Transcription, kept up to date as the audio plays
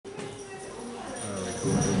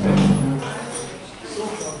Right,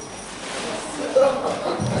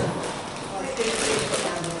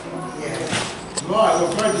 well,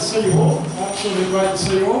 great to see you all. Absolutely great to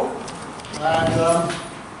see you all. And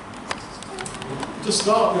just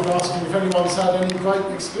start with asking if anyone's had any great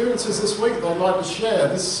experiences this week they'd like to share.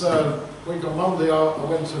 This week on Monday I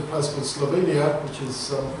went to a place called Slovenia, which is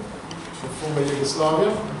the former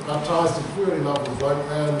Yugoslavia. Baptised a really lovely bloke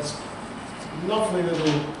there, and it's a lovely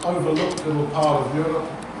little overlooked little part of Europe.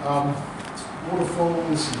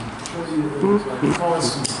 Waterfalls and trees and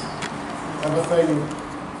forests and everything.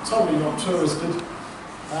 Totally not touristed.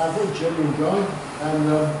 Very genuine guy, and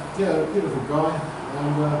yeah, beautiful guy,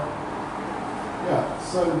 and yeah,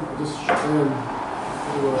 so I just shot there and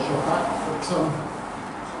shot back. But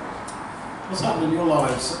what's happened in your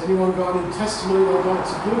lives? Anyone got any testimony they'd like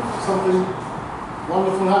to give? Something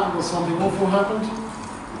wonderful happened or something awful happened?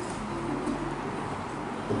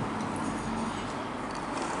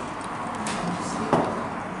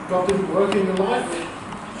 God didn't work in your life?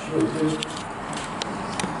 Sure it did.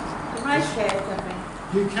 Can I share something?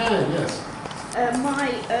 You can, yes.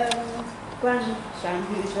 My grandson,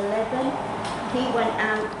 who's 11, he went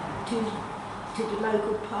out to the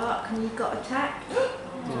local park and he got attacked.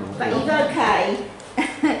 But he's okay.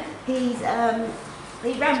 He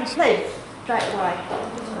ran the police straight away.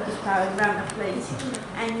 He ran the police.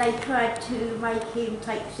 And they tried to make him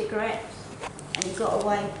take cigarettes and he got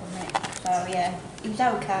away from it. So yeah, he's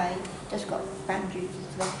okay. Just got bandages.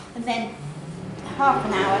 And then half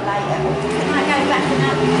an hour later, can I go back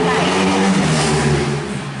another place?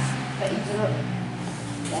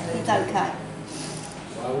 But he's okay.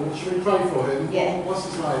 Well, should we pray for him? Yeah. What's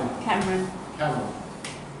his name? Cameron. Cameron.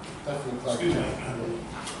 Definitely pray. Excuse me.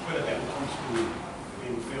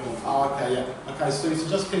 Oh, okay, yeah. Okay, so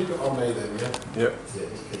just keep it on me then, yeah? Yep. Yeah,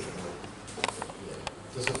 just keep it on me. Yeah.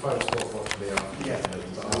 Just a folks watch me up. Yeah.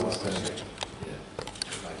 I understand. Yeah.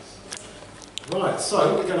 Thanks. Right,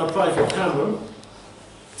 so we're going to pray for Cameron.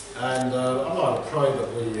 And I'd like to pray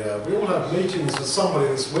that we all have meetings with somebody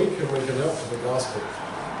this week and we can help with the gospel.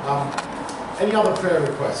 Any other prayer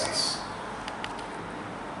requests?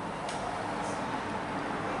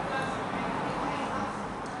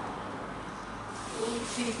 All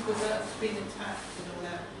the people that's been attacked and all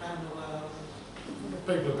that around the world.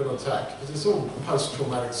 People have been attacked because it's all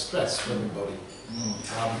post-traumatic stress for everybody.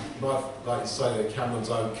 Like you say that Cameron's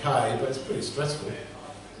okay, but it's pretty stressful.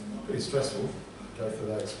 Pretty stressful. Go through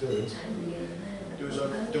that experience. There was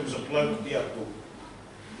a bloke, yeah, well,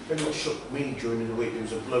 the thing that shook me during the week, there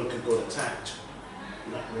was a bloke who got attacked.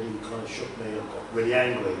 And that really kind of shook me, I got really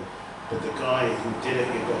angry. But the guy who did it,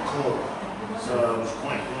 he got caught. So I was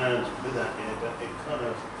quite glad with that, yeah, but it kind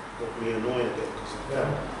of got me annoyed a bit because there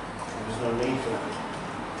was no need for that.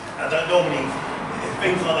 I don't normally,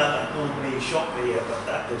 things like that don't normally shock me, yeah, but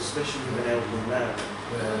that, especially with an elderly man.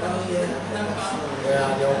 Oh yeah.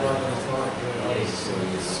 Yeah, the old one was like,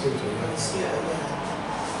 scooter.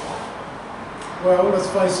 Well, let's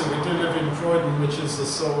face it, we do live in Croydon, which is the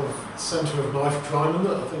sort of centre of knife crime,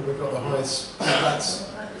 isn't it? I think we've got the highest stats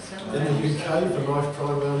in the UK for knife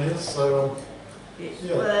crime down here, so It's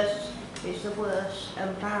yeah. worse. It's the worst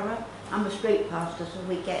borough. I'm a street pastor, so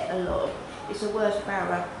we get a lot of. It's the worst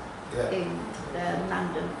borough in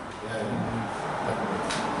London. Yeah.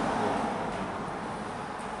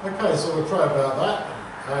 Okay, so we'll pray about that.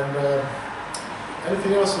 And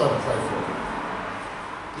anything else you'd like to pray for?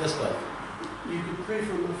 Yes, Dave. You could pray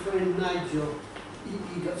for my friend Nigel.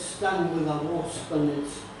 He got stung with a wasp and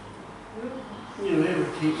it's,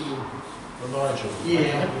 irritating him. For Nigel. Yeah,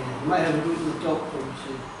 Okay. might have to go to the doctor, you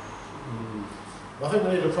see. I think we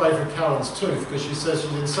need to pray for Karen's tooth because she says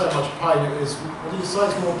she's in so much pain. It is, what do you say,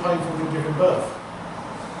 it's more painful than giving birth?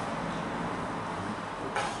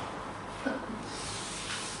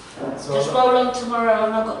 So Just roll on tomorrow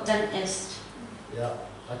and I've got dentist. yeah,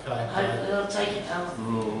 okay. Hopefully they'll take it out.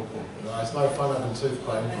 No, it's no fun having tooth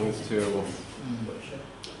pain. It's terrible.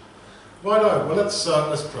 Righto, well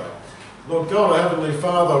let's pray. Lord God, our Heavenly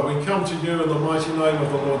Father, we come to you in the mighty name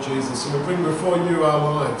of the Lord Jesus and we bring before you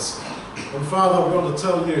our lives. And Father, we want to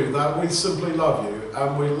tell you that we simply love you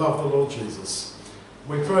and we love the Lord Jesus.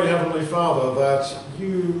 We pray, Heavenly Father, that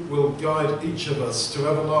you will guide each of us to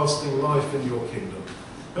everlasting life in your kingdom.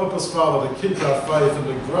 Help us, Father, to keep our faith and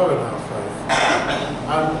to grow in our faith.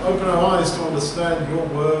 And open our eyes to understand your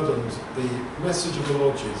word and the message of the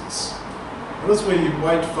Lord Jesus. And as we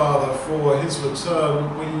wait, Father, for his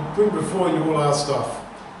return, we bring before you all our stuff.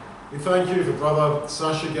 We thank you for Brother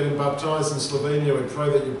Sasha getting baptised in Slovenia. We pray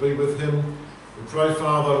that you be with him. We pray,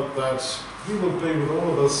 Father, that you will be with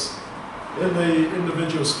all of us in the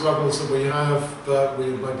individual struggles that we have, that we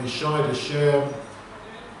may be shy to share.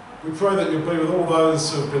 We pray that you'll be with all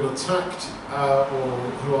those who have been attacked or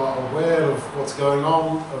who are aware of what's going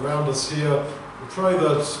on around us here. We pray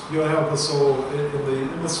that you'll help us all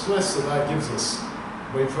in the stress that gives us.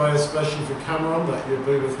 We pray especially for Cameron, that you'll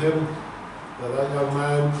be with him, that young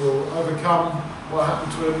man will overcome what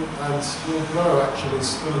happened to him and will grow actually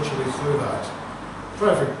spiritually through that.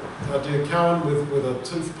 Pray for dear Karen with a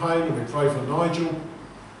tooth pain, and we pray for Nigel.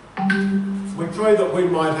 We pray that we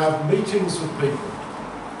might have meetings with people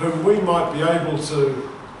whom we might be able to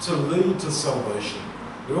lead to salvation.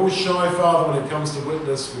 We're all shy, Father, when it comes to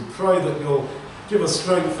witness. We pray that you'll give us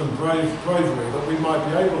strength and bravery, that we might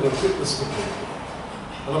be able to witness to people.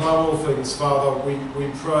 And above all things, Father, we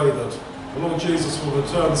pray that the Lord Jesus will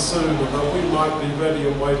return soon and that we might be ready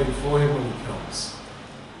and waiting for him when he comes.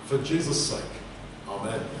 For Jesus' sake.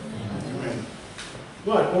 Amen. Amen.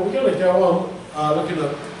 Right, well, we're going to go on looking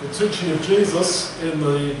at the teaching of Jesus in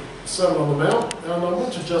the Sermon on the Mount, and I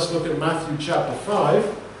want to just look at Matthew chapter 5.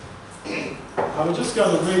 And we're just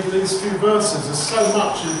going to read these few verses. There's so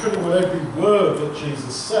much in pretty well every word that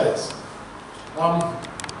Jesus says.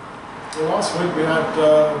 Last week we had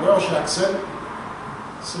a Welsh accent.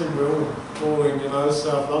 Seemed we're all boring,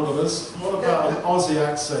 South Londoners. What about an Aussie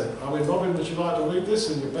accent? I mean, Robin, would you like to read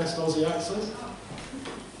this in your best Aussie accent?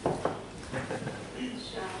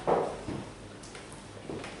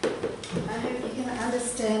 I hope you can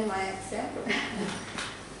understand my accent.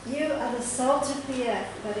 You are the salt of the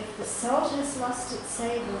earth, but if the salt has lost its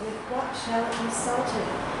savour, with what shall it be salted?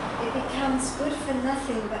 It becomes good for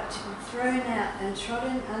nothing but to be thrown out and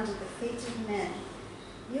trodden under the feet of men.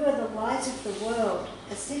 You are the light of the world.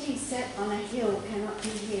 A city set on a hill cannot be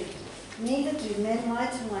hid. Neither do men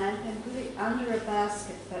light a lamp and put it under a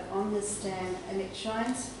basket, but on the stand, and it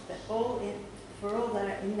shines for all that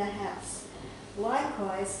are in the house.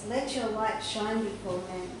 Likewise, let your light shine before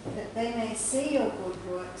men, that they may see your good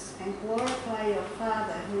works and glorify your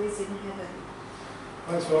Father who is in heaven.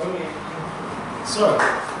 Thanks, Robin. So,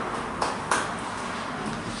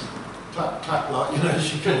 clap like,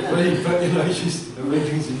 she can't read, but her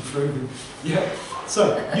reading's improving. Yeah.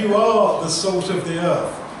 So, you are the salt of the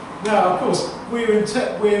earth. Now, of course, we're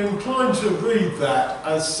inclined to read that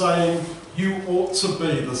as saying you ought to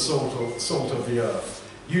be the salt of the earth.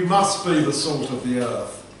 You must be the salt of the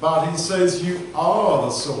earth. But he says you are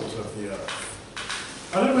the salt of the earth.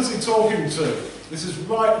 And who was he talking to? This is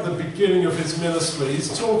right at the beginning of his ministry.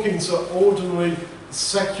 He's talking to ordinary,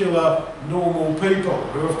 secular, normal people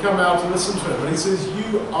who have come out to listen to him. And he says,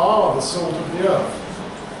 you are the salt of the earth.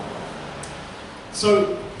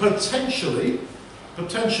 So potentially,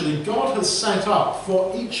 God has set up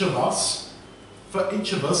for each of us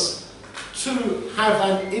to have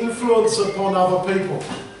an influence upon other people,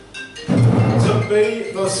 to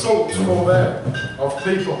be the salt for them of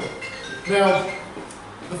people. Now,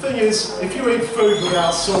 the thing is, if you eat food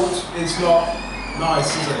without salt, it's not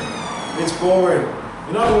nice, is it? It's boring.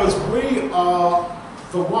 In other words, we are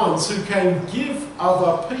the ones who can give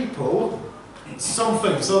other people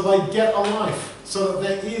something so that they get a life, so that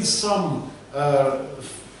there is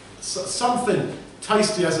something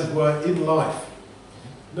tasty, as it were, in life.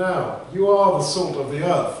 Now, you are the salt of the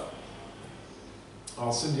earth.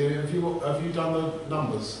 Cindy, have you done the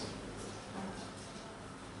numbers?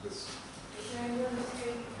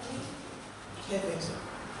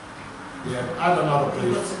 Yeah, add another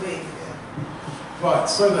please. Right,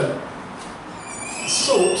 so then,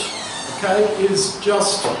 salt, is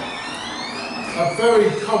just a very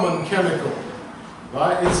common chemical.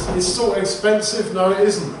 Right? Is salt expensive? No, it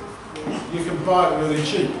isn't. You can buy it really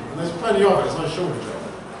cheap. And there's plenty of it, there's no shortage of it.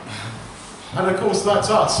 And of course that's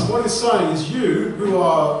us. So what he's saying is you, who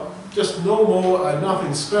are just normal and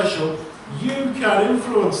nothing special, you can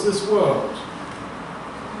influence this world.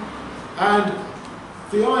 And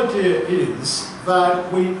the idea is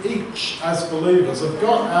that we each, as believers, have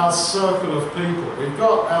got our circle of people. We've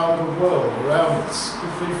got our world around us. It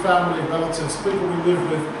could be family, relatives, people we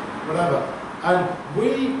live with, whatever. And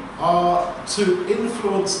we are to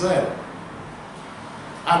influence them.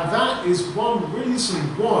 And that is one reason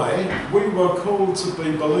why we were called to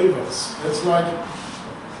be believers. It's like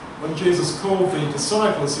when Jesus called the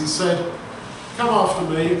disciples, he said, come after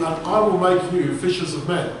me and I will make you fishers of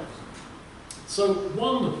men. So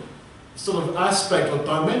one sort of aspect or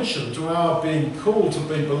dimension to our being called to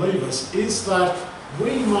be believers is that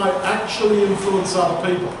we might actually influence other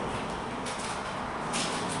people.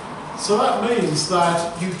 So that means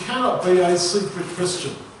that you cannot be a secret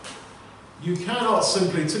Christian. You cannot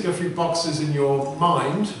simply tick a few boxes in your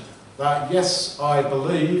mind that yes, I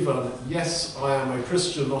believe, and yes, I am a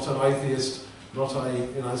Christian, not an atheist, not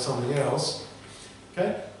a something else.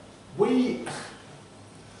 Okay?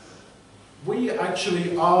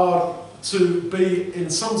 actually are to be, in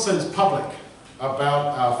some sense, public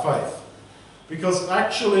about our faith. Because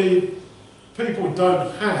actually, people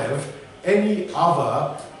don't have any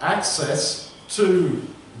other access to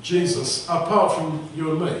Jesus apart from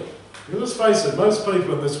you and me. You let's face it, most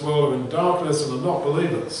people in this world are in darkness and are not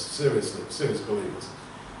believers, serious believers.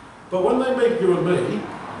 But when they meet you and me,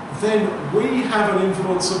 then we have an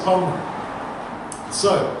influence upon them.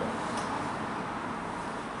 So,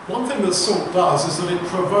 one thing that salt does is that it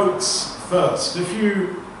provokes thirst. If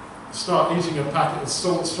you start eating a packet of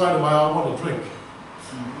salt, straight away I want a drink.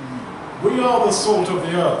 We are the salt of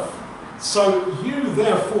the earth. So you,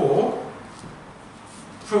 therefore,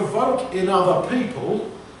 provoke in other people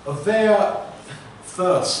their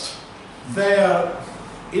thirst, their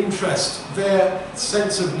interest, their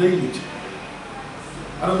sense of need.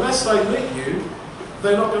 And unless they meet you,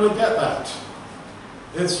 they're not going to get that.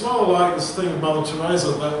 It's rather like this thing of Mother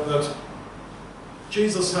Teresa that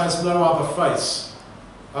Jesus has no other face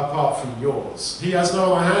apart from yours. He has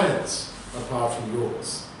no other hands apart from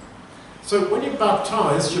yours. So when you're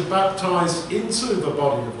baptised into the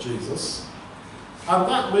body of Jesus, and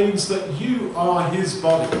that means that you are his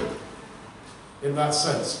body in that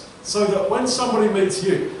sense. So that when somebody meets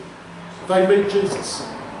you, they meet Jesus.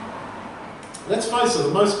 Let's face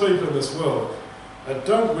it, most people in this world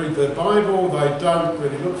don't read their Bible, they don't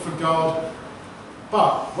really look for God,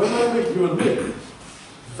 but when they meet you and me,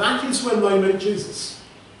 that is when they meet Jesus.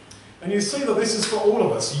 And you see that this is for all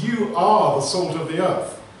of us. You are the salt of the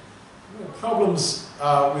earth. Problems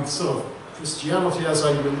with sort of Christianity as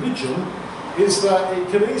a religion is that it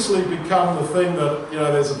can easily become the thing that, you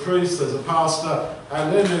know, there's a priest, there's a pastor,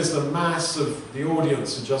 and then there's the mass of the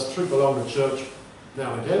audience who just troop along to church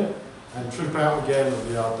now and again, and troop out again and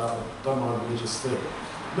be done my religious thing.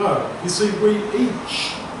 No, you see, we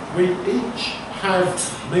each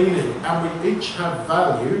have meaning, and we each have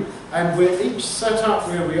value, and we're each set up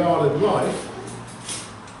where we are in life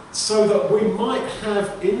so that we might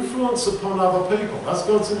have influence upon other people. That's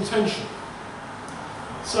God's intention.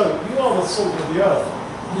 So, you are the salt of the earth.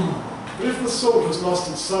 But if the salt has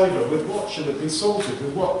lost its savour, with what shall it be salted?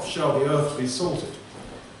 With what shall the earth be salted?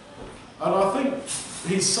 And I think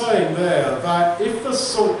he's saying there that if the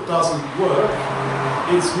salt doesn't work,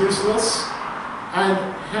 it's useless. And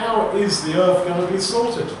how is the earth going to be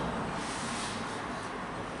salted?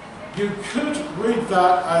 You could read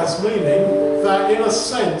that as meaning that, in a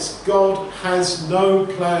sense, God has no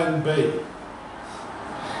plan B.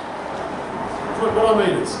 What I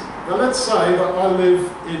mean is, now let's say that I live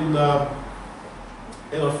in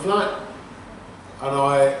a flat, and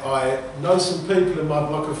I know some people in my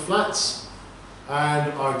block of flats,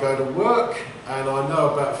 and I go to work, and I know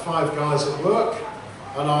about 5 guys at work,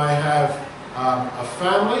 and I have a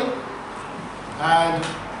family, and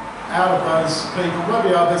out of those people, maybe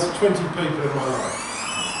there's 20 people in my life.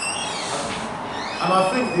 And I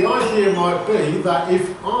think the idea might be that if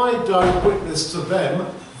I don't witness to them,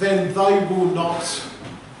 then they will not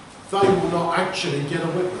actually get a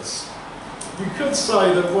witness. You could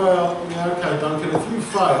say that, well, yeah, okay, Duncan, if you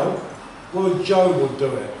fail, well, Joe would do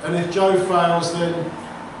it. And if Joe fails, then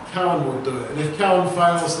Karen would do it. And if Karen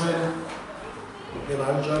fails, then,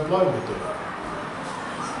 Joe Blow would do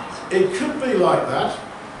it. It could be like that.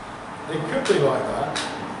 It could be like that.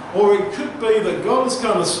 Or it could be that God has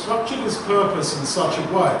kind of structured his purpose in such a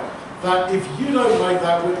way that if you don't make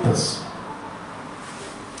that witness,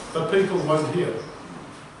 the people won't hear.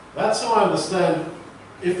 That's how I understand,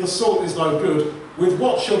 if the salt is no good, with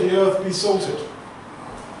what shall the earth be salted?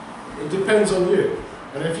 It depends on you.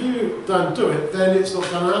 And if you don't do it, then it's not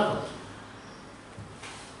going to happen.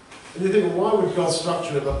 And you think, well, why would God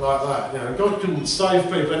structure it like that? God can save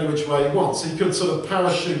people any which way he wants. He could sort of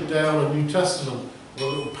parachute down a New Testament, or a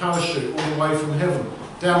little parachute all the way from heaven,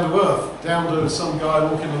 down to earth, down to some guy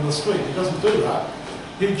walking on the street. He doesn't do that.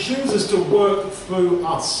 He chooses to work through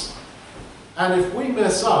us. And if we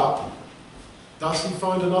mess up, does he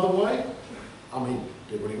find another way? I mean,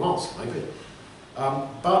 do what he wants, maybe.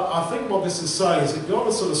 But I think what this is saying is that God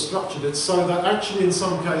has sort of structured it so that actually in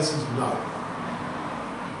some cases, no.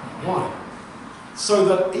 Why? So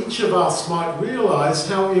that each of us might realise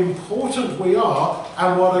how important we are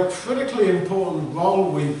and what a critically important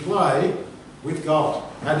role we play with God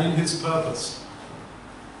and in his purpose.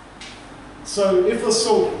 So if the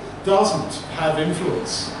salt doesn't have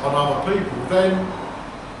influence on other people, then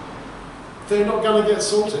they're not going to get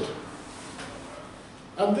salted.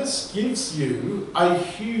 And this gives you a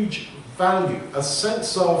huge value, a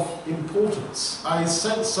sense of importance, a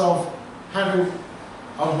sense of having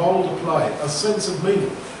a role to play, a sense of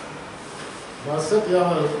meaning. And I said the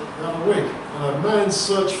other week, man's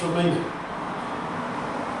search for meaning.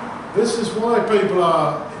 This is why people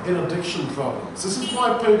are in addiction problems. This is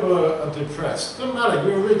why people are depressed. Doesn't matter,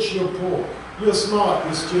 you're rich, you're poor, you're smart,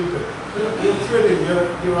 you're stupid, you're pretty,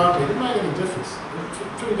 you're ugly. It doesn't make any difference.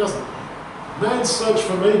 It truly doesn't. Man's search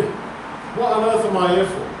for meaning. What on earth am I here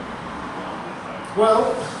for?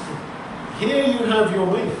 Well, here you have your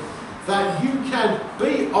meaning. That you can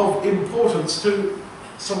be of importance to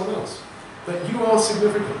someone else. That you are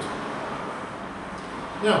significant.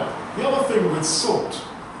 Now, the other thing with salt,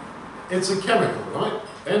 it's a chemical, right?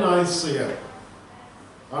 NaCl.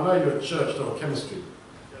 I know you're at church, not a chemistry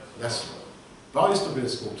lesson. But I used to be a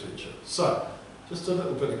school teacher. So, just a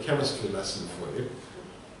little bit of chemistry lesson for you.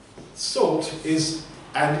 Salt is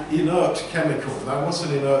an inert chemical. Now, what's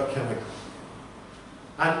an inert chemical?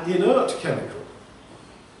 An inert chemical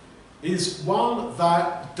is one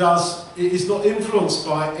that is not influenced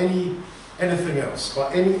by anything else,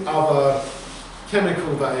 by any other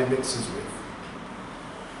chemical that it mixes with.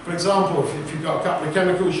 For example, if you've got a couple of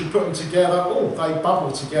chemicals, you put them together, oh, they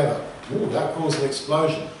bubble together. Oh, that causes an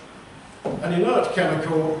explosion. An inert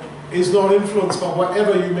chemical is not influenced by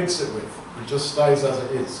whatever you mix it with. It just stays as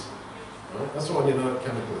it is. Right? That's what an inert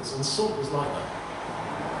chemical is. And salt is like that.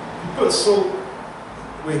 You put salt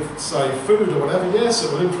with, say, food or whatever, yes,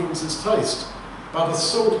 it will influence its taste. But the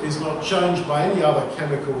salt is not changed by any other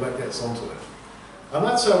chemical that gets onto it. And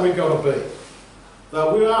that's how we've got to be.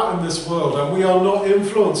 That we're out in this world and we are not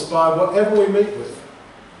influenced by whatever we meet with.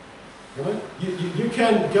 You know? You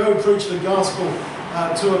can go preach the gospel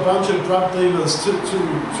to a bunch of drug dealers, to a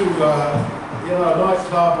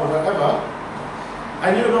nightclub or whatever,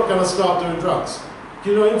 and you're not going to start doing drugs.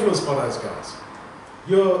 You're not influenced by those guys.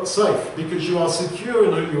 You're safe because you are secure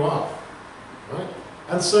in who you are. Right?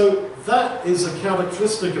 And so that is a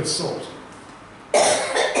characteristic of salt.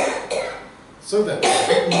 So then,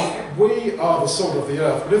 we are the salt of the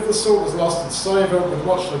earth, but if the salt is lost its savour, with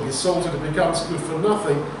what shall it be salted, it becomes good for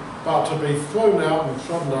nothing, but to be thrown out and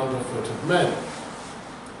trodden under foot of men.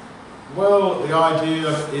 Well, the idea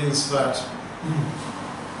is that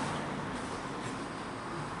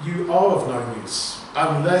you are of no use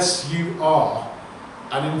unless you are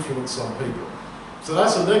an influence on people. So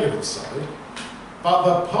that's a negative side. But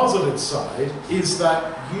the positive side is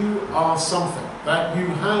that you are something, that you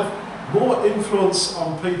have more influence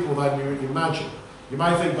on people than you imagine. You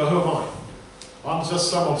may think, but who am I? I'm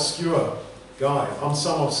just some obscure guy. I'm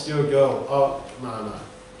some obscure girl. Oh, no.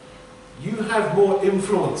 You have more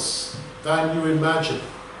influence than you imagine.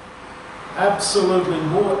 Absolutely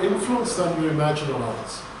more influence than you imagine on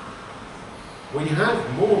others. We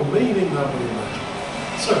have more meaning than we imagine.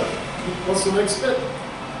 So, what's the next bit?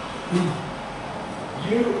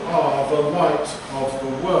 You are the light of the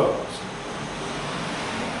world.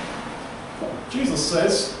 Jesus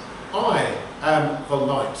says, I am the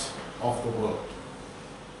light of the world.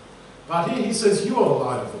 But here he says, you are the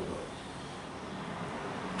light of the world.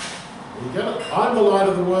 You get it? I'm the light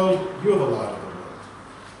of the world, you're the light of the world.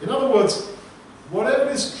 In other words, whatever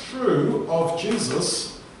is true of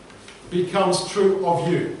Jesus becomes true of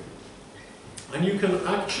you. And you can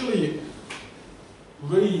actually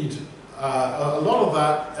read a lot of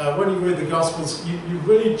that, when you read the Gospels, you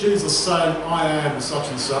read Jesus saying, I am such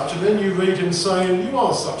and such, and then you read him saying, you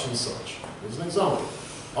are such and such. Here's an example.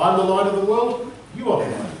 I'm the light of the world, you are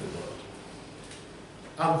the light of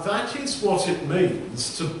the world. And that is what it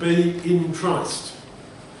means to be in Christ.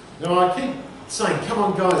 Now I keep saying, come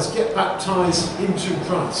on guys, get baptized into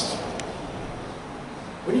Christ.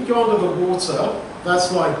 When you go under the water,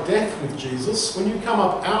 that's like death with Jesus. When you come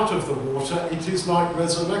up out of the water, it is like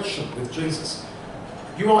resurrection with Jesus.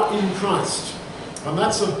 You are in Christ. And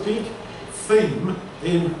that's a big theme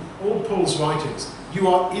in all Paul's writings. You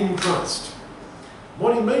are in Christ.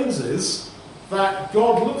 What he means is that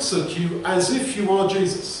God looks at you as if you are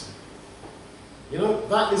Jesus. You know,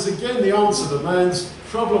 that is again the answer to man's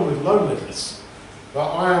problem with loneliness.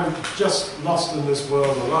 But I am just lost in this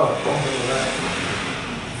world alone.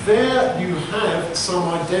 There you have some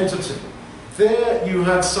identity. There you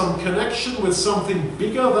have some connection with something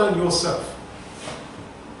bigger than yourself.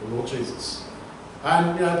 The Lord Jesus.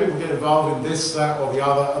 And you know, people get involved in this, that or the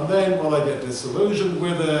other, and then, well, they get disillusioned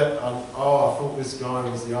with it, and oh, I thought this guy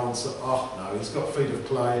was the answer. Oh, no, he's got feet of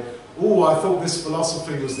clay. Oh, I thought this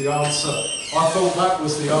philosophy was the answer. I thought that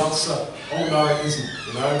was the answer. Oh, no, it isn't,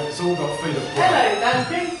 you know. It's all got feet of clay. Hello,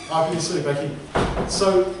 Duncan. I can see, Becky.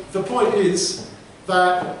 So, the point is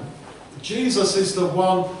that Jesus is the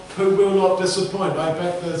one who will not disappoint. I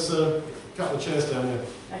bet there's a couple of chairs down here.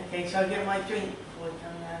 Okay, so I get my drink before I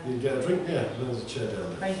come down. You can get a drink? Yeah, there's a chair down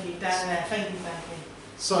there. Thank you, down there. Thank you, Duncan.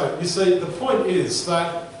 So, you see, the point is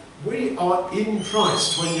that we are in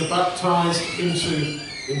Christ when you're baptised into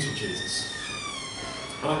into Jesus.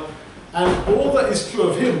 Right? And all that is true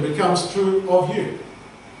of him becomes true of you.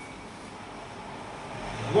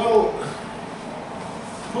 Well,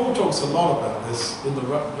 Paul talks a lot about this in the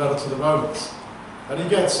letter to the Romans. And he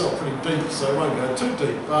gets pretty deep, so I won't go too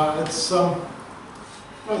deep, but it's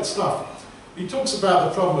great stuff. He talks about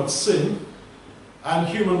the problem of sin and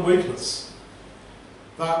human weakness.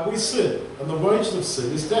 That we sin, and the wages of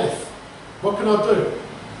sin is death. What can I do?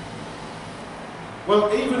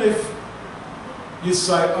 Well, even if you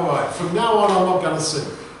say, all right, from now on I'm not going to sin.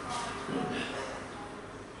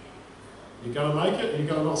 You're going to make it? Are you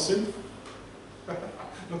going to not sin?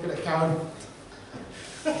 Look at it going.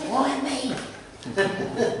 Why me?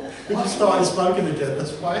 You started smoking again,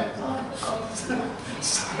 that's why.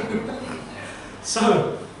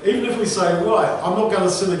 So, even if we say, right, I'm not going to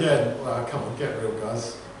sin again. Well, come on, get real,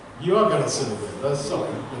 guys. You are going to sin again. That's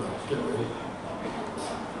sorry, get real.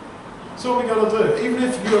 So what are we going to do? Even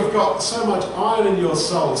if you have got so much iron in your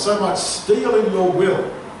soul, so much steel in your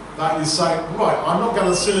will, that you say, right, I'm not going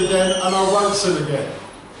to sin again and I won't sin again.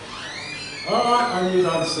 Alright, and you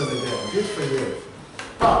don't sin again. Good for you.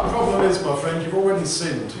 But the problem is, my friend, you've already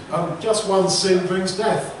sinned. Just one sin brings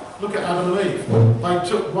death. Look at Adam and Eve. They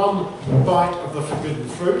took one bite of the forbidden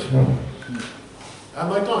fruit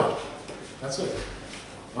and they died. That's it.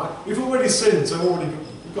 Right? We've already sinned, so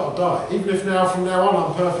we've got to die. Even if from now on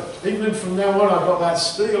I'm perfect. Even if from now on I've got that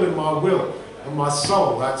steel in my will and my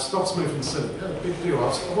soul that stops me from sinning. Yeah, big deal.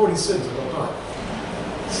 I've already sinned, so I've got to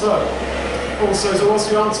die. So, Paul says, well, what's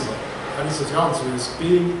the answer then? And he says the answer is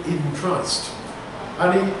being in Christ.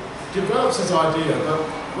 And he develops his idea that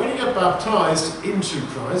when you get baptized into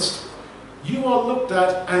Christ, you are looked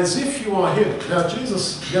at as if you are him. Now,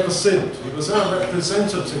 Jesus never sinned. He was our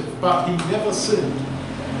representative, but he never sinned.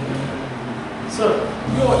 So,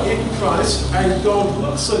 you're in Christ, and God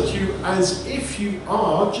looks at you as if you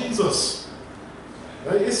are Jesus.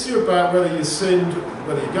 The issue about whether you sinned,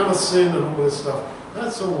 whether you're going to sin, and all this stuff,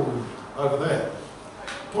 that's all over there.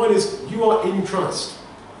 The point is, you are in Christ.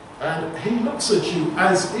 And he looks at you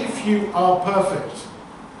as if you are perfect.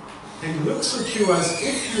 He looks at you as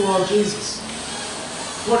if you are Jesus.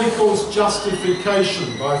 What he calls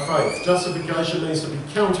justification by faith. Justification means to be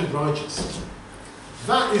counted righteous.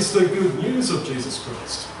 That is the good news of Jesus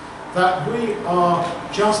Christ. That we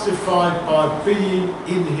are justified by being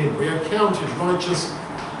in him. We are counted righteous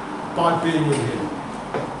by being in him.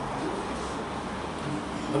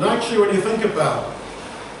 And actually, when you think about it,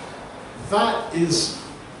 that is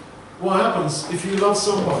what happens if you love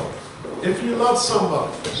somebody. If you love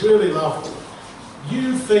somebody, really love them,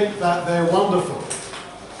 you think that they're wonderful.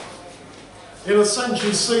 In a sense,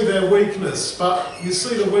 you see their weakness, but you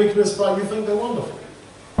see the weakness, but you think they're wonderful.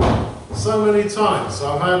 So many times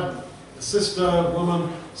I've had a sister,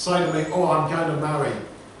 woman, say to me, oh, I'm going to marry,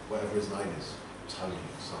 whatever his name is, Tony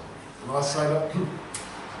or something. And I say that,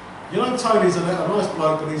 you know, Tony's a nice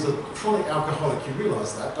bloke, but he's a chronic alcoholic. You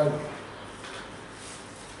realise that, don't you?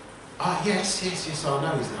 Ah, yes, I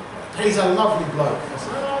know he's an alcoholic. He's a lovely bloke. I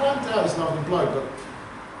said, no, I don't doubt he's a lovely bloke, but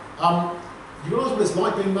you realise what it's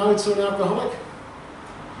like being married to an alcoholic?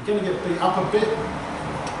 You're going to get beat up a bit.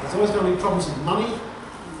 There's always going to be problems with money.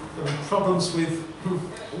 There'll be problems with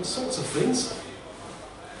all sorts of things.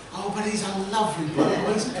 Oh, but he's a lovely bloke.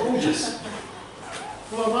 Oh, he's gorgeous.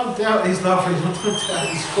 Well, I don't doubt he's lovely. I don't doubt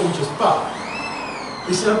he's gorgeous, but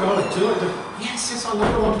he's an alcoholic. Do you like to? Yes, I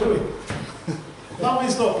know what I'm doing. Love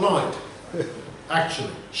is not blind,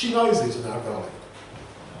 actually. She knows he's an alcoholic.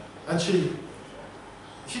 And she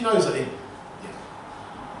knows that he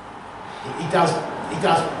does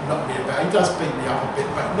knock me about, he does beat me up a bit,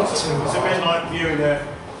 but not too much. It's a bit like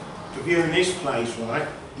viewing this place, right?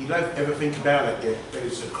 You don't ever think about it yet, but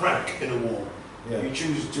it's a crack in a wall. Yeah. You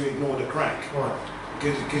choose to ignore the crack. Right.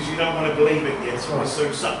 Because you don't want to believe it yet, so right. It's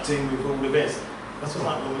so sucked in with all the best. That's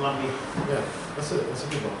right. Like lovely. Yeah, that's it, that's a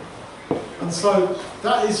good one. And so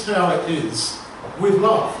that is how it is with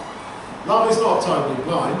love. Love is not totally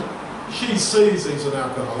blind. She sees he's an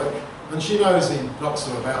alcoholic, and she knows he knocks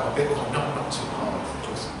her about a bit, like, not too hard,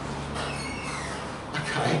 just.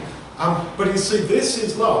 Okay. But you see, this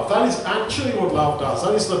is love. That is actually what love does.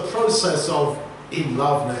 That is the process of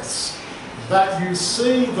in-loveness. That you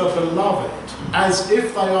see the beloved as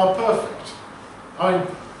if they are perfect. I mean,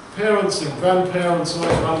 parents and grandparents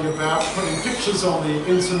always running about, putting pictures on the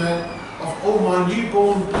internet of, oh, my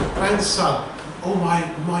newborn grandson, oh,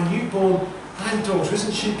 my newborn granddaughter,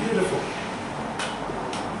 isn't she beautiful?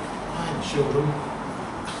 I have children.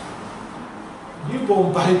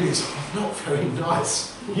 Newborn babies are not very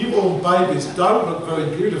nice. Newborn babies don't look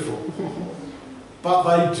very beautiful, but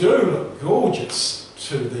they do look gorgeous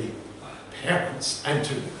to the parents and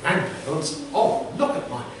to grandparents, oh, look at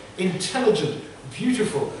my intelligent,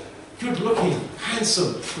 beautiful, good-looking,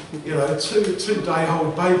 handsome, you know,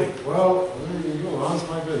 two-day-old baby. Well, your eyes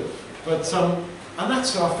may be. But, and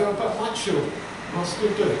that's how I feel about my children. I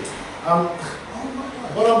still do.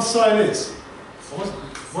 What I'm saying is, I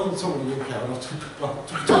wasn't talking to you, Karen, I was talking about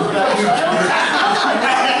you, Karen.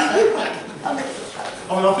 I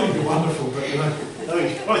mean, I think you're wonderful, but, you know.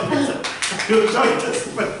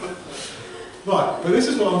 Right, but this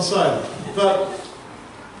is what I'm saying. That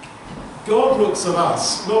God looks at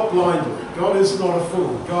us, not blindly. God is not a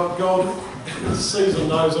fool. God sees and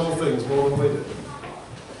knows all things more than we do.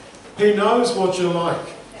 He knows what you're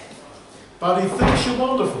like. But he thinks you're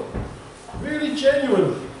wonderful. Really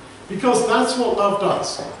genuinely. Because that's what love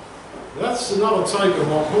does. That's another take on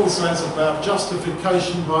what Paul says about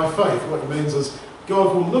justification by faith. What it means is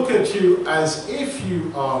God will look at you as if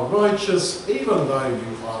you are righteous, even though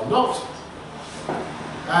you are not.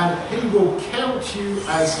 And he will count you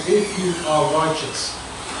as if you are righteous.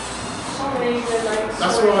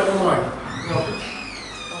 That's all right, don't worry.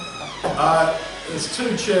 There's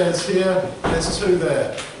 2 chairs here, there's 2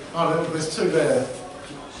 there. Oh, there's 2 there.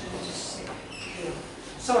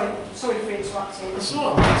 Sorry for interrupting. It's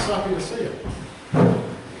not, I'm just happy to see you.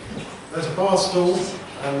 There's a bar stool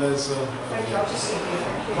and there's a... Thank you, I'll just sit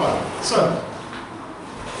here. Right, so,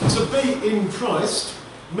 to be in Christ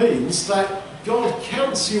means that God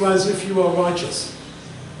counts you as if you are righteous.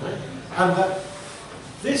 Right? And that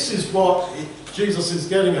this is what Jesus is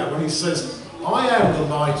getting at when he says, I am the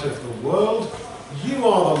light of the world, you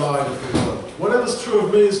are the light of the world. Whatever's true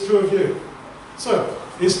of me is true of you. So,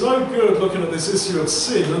 it's no good looking at this issue of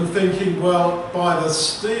sin and thinking, well, by the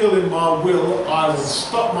steel in my will, I will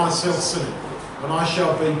stop myself sinning, and I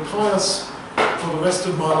shall be pious for the rest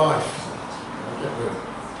of my life. Get rid of it.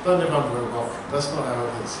 Don't live under a rock. That's not how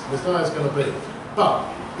it is. There's no how it's going to be. But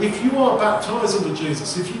if you are baptized into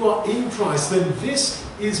Jesus, if you are in Christ, then this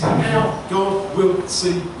is how God will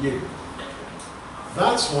see you.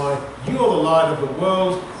 That's why you are the light of the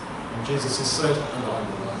world, and Jesus has said, and I am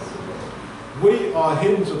the light of the world. We are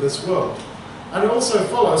him to this world. And it also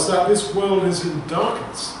follows that this world is in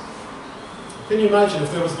darkness. Can you imagine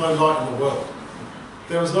if there was no light in the world? If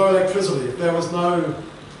there was no electricity, if there was no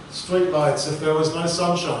street lights, if there was no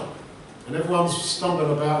sunshine, and everyone's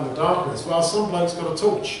stumbling about in the darkness. Well, some bloke's got a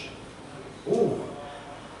torch. Ooh,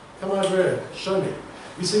 come over here, show me.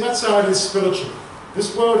 You see, that's how it is spiritually.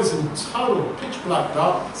 This world is in total pitch black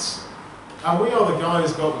darkness, and we are the guy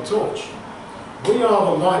who's got the torch. We are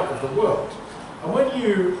the light of the world. And when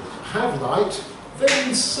you have light, then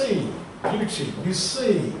you see beauty, you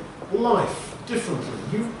see life differently.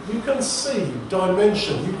 You can see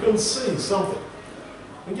dimension, you can see something.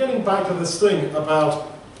 And getting back to this thing about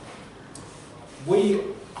the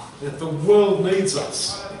world needs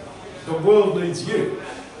us. The world needs you.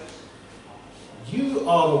 You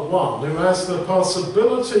are the one who has the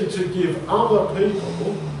possibility to give other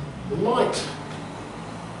people light.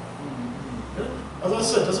 As I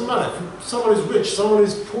said, it doesn't matter. If someone is rich, someone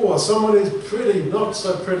is poor, someone is pretty, not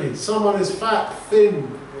so pretty, someone is fat,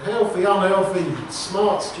 thin, healthy, unhealthy,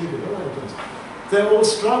 smart, stupid, they're all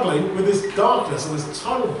struggling with this darkness and this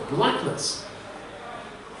total blackness.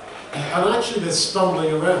 And actually they're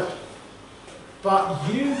stumbling around.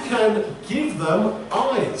 But you can give them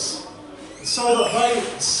eyes so that they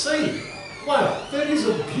see, wow, there is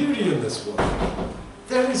a beauty in this world.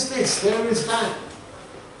 There is this, there is that.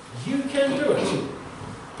 You can do it.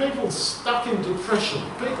 People stuck in depression,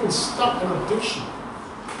 people stuck in addiction.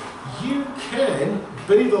 You can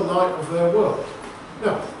be the light of their world.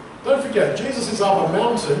 Now, don't forget, Jesus is up a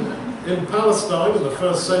mountain in Palestine in the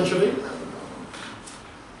 1st century,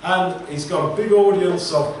 and he's got a big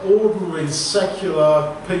audience of ordinary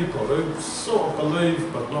secular people who sort of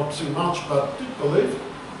believe, but not too much, but do believe.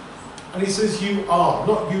 And he says, you are,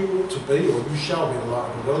 not you ought to be, or you shall be the light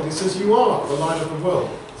of the world. He says, you are the light of the world.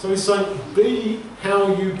 So he's saying, be how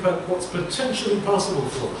you, what's potentially possible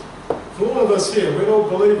for you. For all of us here, we're all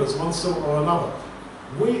believers, one sort or another.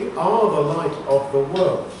 We are the light of the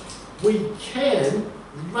world. We can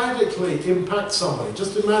radically impact somebody.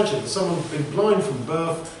 Just imagine someone's been blind from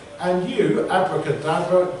birth and you,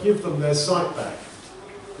 abracadabra, give them their sight back.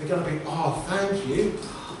 They're going to be, oh, thank you.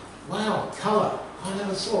 Wow, colour. I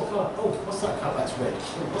never saw colour. Oh, what's that colour? That's red.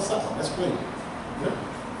 Oh, what's that one? That's green. Yeah?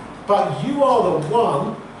 But you are the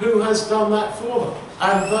one who has done that for them.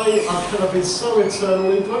 And they are going to be so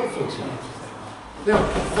eternally grateful to you. Now,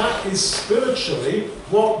 that is spiritually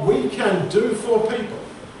what we can do for people.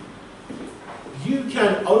 You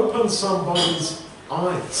can open somebody's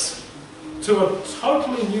eyes to a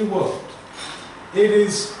totally new world. It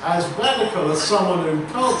is as radical as someone who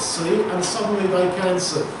can't see and suddenly they can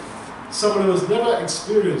see. Someone who has never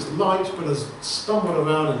experienced light but has stumbled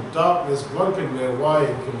around in darkness, groping their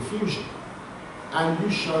way in confusion. And you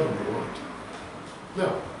show them the light.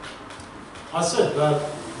 Now, I said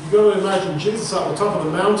that you've got to imagine Jesus at the top of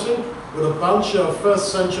the mountain with a bunch of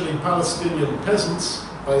first century Palestinian peasants,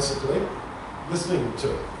 basically, listening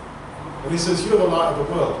to it. And he says, you're the light of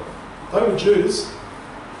the world. They were Jews,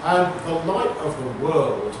 and the light of the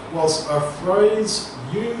world was a phrase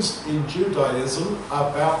used in Judaism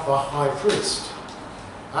about the high priest.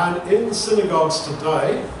 And in synagogues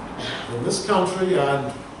today, in this country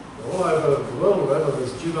and all over the world, wherever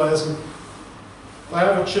there's Judaism, they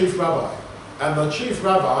have a chief rabbi. And the chief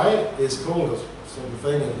rabbi is called a sort of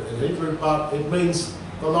thing in Hebrew, but it means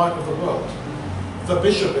the light of the world. The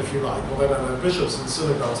bishop, if you like, well, they don't have bishops in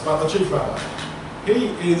synagogues, but the chief rabbi.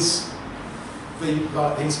 He is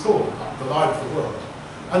he's called the light of the world.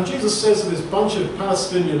 And Jesus says to this bunch of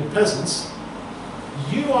Palestinian peasants,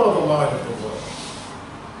 you are the light of the world.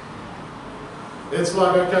 It's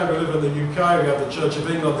like, okay, we live in the UK, we have the Church of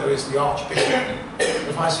England, there is the Archbishop.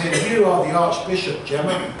 If I said, you are the Archbishop,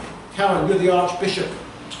 Gemma, Karen, you're the Archbishop,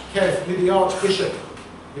 Kev, you're the Archbishop,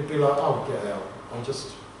 you'd be like, oh, get out, I'm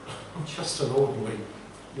just an ordinary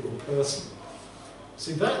little person.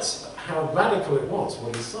 See, that's how radical it was,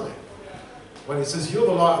 what he's saying. When he says, you're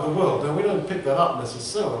the light of the world. Now, we don't pick that up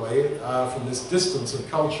necessarily from this distance of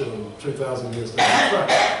culture and 2,000 years down the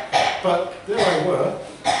track. But there they were,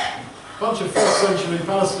 a bunch of first century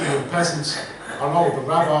Palestinian peasants, along with the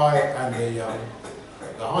rabbi and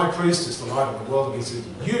the high priest is the light of the world, and he said,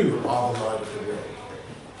 you are the light of the world.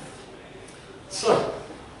 So,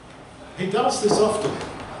 he does this often.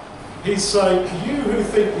 He's saying, you who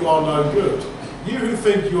think you are no good, you who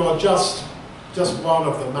think you are just one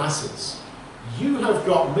of the masses, you have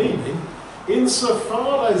got meaning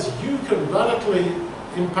insofar as you can radically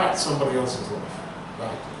impact somebody else's life.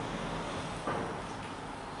 Right?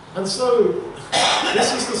 And so,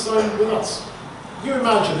 this is the same with us. You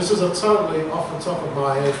imagine, this is a totally off the top of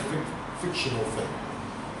my head fictional thing.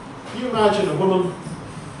 You imagine a woman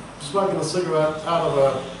smoking a cigarette out of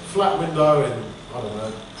a flat window in, I don't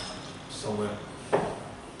know, somewhere,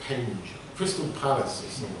 Penge, Crystal Palace or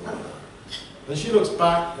something like that. And she looks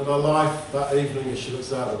back at her life that evening as she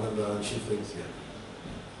looks out the window and she thinks, yeah,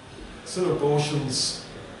 some abortions,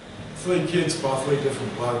 3 kids by 3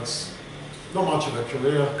 different blokes, not much of a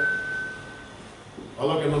career. I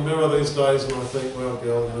look in the mirror these days and I think, well,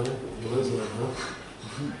 girl, you know, you're losing it,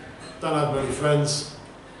 huh? Don't have many friends.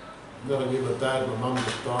 Never knew my dad, my mum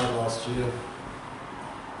just died last year.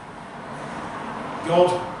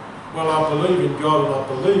 God, well, I believe in God and I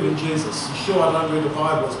believe in Jesus. Sure, I don't read the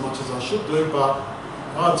Bible as much as I should do, but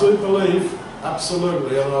I do believe,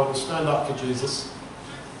 absolutely, and I will stand up for Jesus.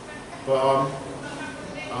 But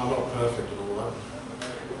I'm not perfect and all that.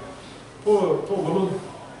 Poor woman,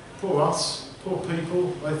 poor us, poor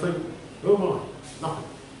people, they think, who am I? Nothing.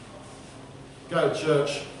 Go to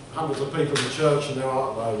church, hundreds of people in the church, and they're like,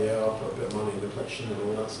 oh yeah, I'll put a bit of money in the collection and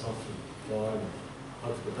all that stuff, and try and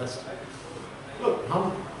hope for the best. Look,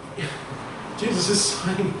 Jesus is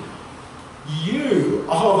saying, you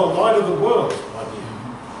are the light of the world, my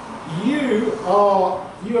dear.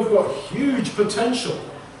 You have got huge potential.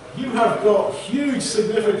 You have got huge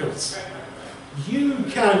significance. You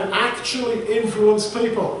can actually influence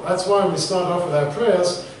people. That's why we start off with our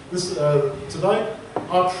prayers today.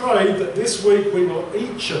 I pray that this week we will,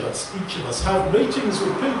 each of us, have meetings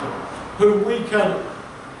with people whom we can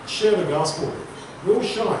share the gospel with. We'll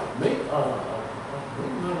shine. Me? No.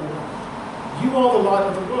 You are the light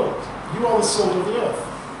of the world. You are the salt of the earth.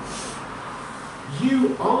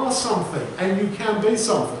 You are something, and you can be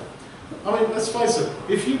something. I mean, let's face it,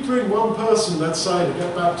 if you bring one person, let's say, to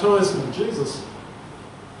get baptized in Jesus,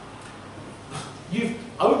 you've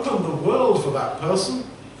opened the world for that person.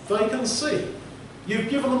 They can see. You've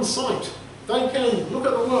given them sight. They can look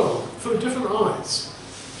at the world through different eyes.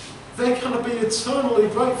 They're going to be eternally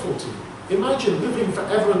grateful to you. Imagine living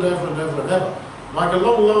forever and ever and ever and ever, like a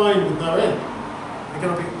long line with no end. They're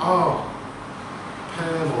going to be, oh,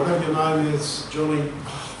 Pam, or whatever your name is, Johnny,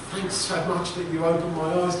 oh, thanks so much that you opened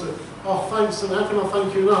my eyes to it. Oh, thanks, and how can I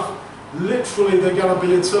thank you enough? Literally, they're going to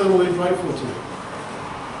be eternally grateful to you.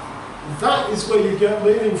 That is where you get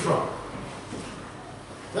meaning from.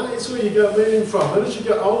 That is where you get meaning from. And as you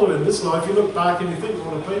get older in this life, you look back and you think of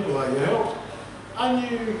all the people that you helped, and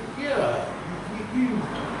you're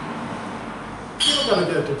not going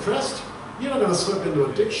to get depressed. You're not going to slip into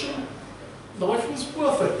addiction. Life is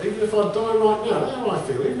worth it, even if I die right now. How I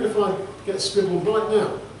feel, even if I get scribbled right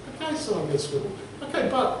now. Okay, so I get scribbled. Okay,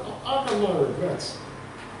 but I've got no regrets.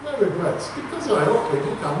 No regrets. Because I help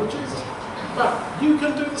people come to Jesus. But you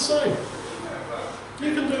can do the same.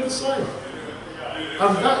 You can do the same.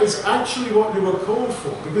 And that is actually what you were called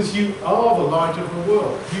for, because you are the light of the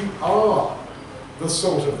world. You are the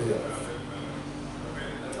salt of the earth.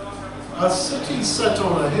 A city set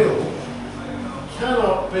on a hill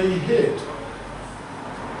cannot be hid.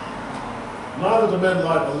 Neither do men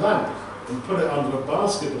light a lamp and put it under a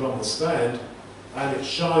basket but on the stand, and it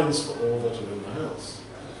shines for all that are in the house.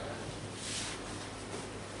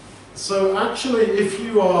 So actually, if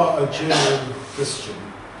you are a genuine Christian,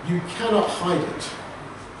 you cannot hide it.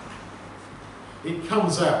 It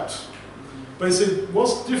comes out. But you see,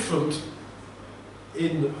 what's different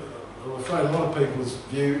in, I'm afraid, a lot of people's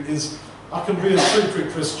view is I can be a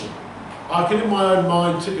secret Christian. I can in my own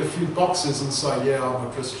mind tick a few boxes and say, yeah, I'm a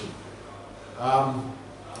Christian.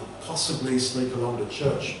 Possibly sneak along to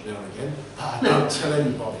church now and again. Don't tell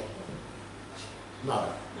anybody.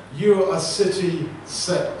 No. You're a city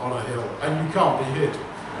set on a hill and you can't be hid.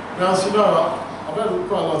 Now, as you know, I've had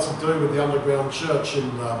quite a lot to do with the underground church in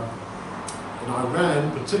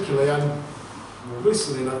Iran particularly, and more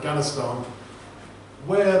recently in Afghanistan,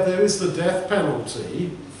 where there is the death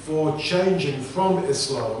penalty for changing from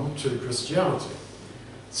Islam to Christianity.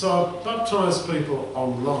 So I baptise people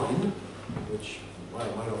online, which you may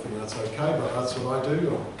or may not think that's okay, but that's what I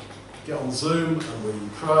do. I get on Zoom and we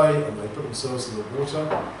pray and they put themselves in the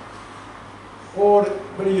water. Or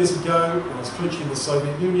many years ago, when I was preaching in the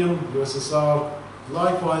Soviet Union, USSR,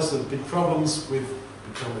 likewise there were big problems with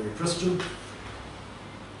becoming a Christian.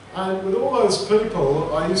 And with all those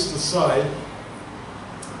people, I used to say,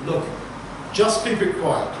 look, just keep it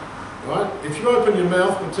quiet, right? If you open your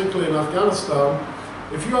mouth, particularly in Afghanistan,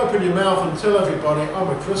 if you open your mouth and tell everybody, I'm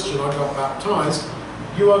a Christian, I got baptised,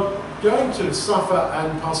 you are going to suffer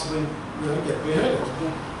and possibly get beheaded.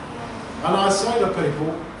 And I say to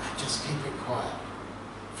people, just keep it quiet.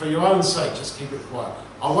 For your own sake, just keep it quiet.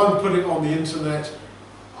 I won't put it on the internet,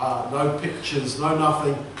 no pictures, no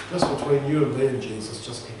nothing, just between you and me and Jesus,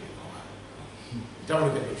 just keep it quiet. You don't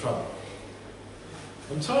want to get into trouble.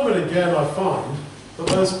 And time and again I find that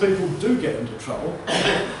those people do get into trouble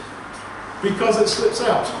because it slips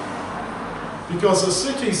out. Because a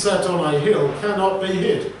city set on a hill cannot be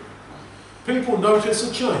hid. People notice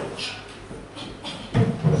a change.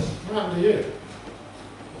 What happened to you?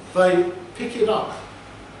 They pick it up.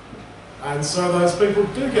 And so those people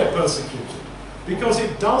do get persecuted because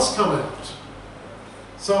it does come out.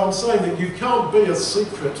 So I'm saying that you can't be a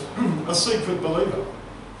secret believer.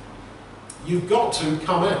 You've got to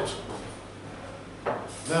come out.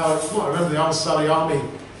 Now, you might remember the old Sally Army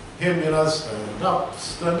hymn,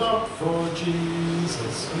 stand up for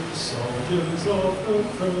Jesus, soldiers of the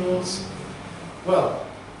cross. Well,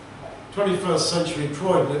 21st century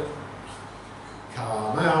Croydon,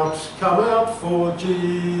 come out for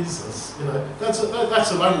Jesus. That's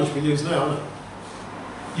the language we use now, isn't it?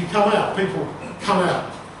 You come out, people come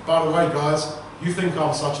out. By the way, guys, you think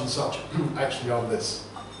I'm such and such. Actually, I'm this.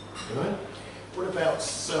 What about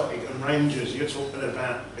Celtic and Rangers? You're talking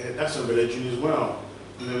about, that's a religion as well.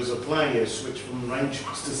 And there was a player switched from Rangers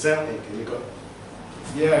to Celtic and you got...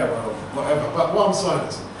 Yeah, well, whatever. But what I'm saying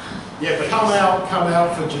is, yeah, but come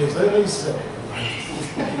out for Jesus. At least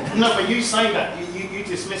no, but you say that. You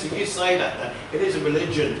dismiss it. You say that it is a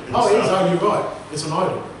religion. Oh, it is. Oh, you're right. It's an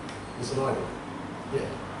idol. It's an idol. Yeah,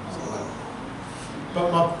 it's an idol.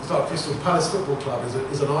 But it's like Crystal Palace Football Club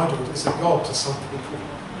is an idol. It's a god to some people.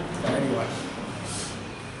 Anyway,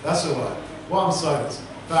 that's all right. What I'm saying is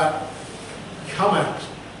that come out,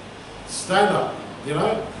 stand up.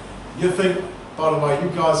 You think, by the way, you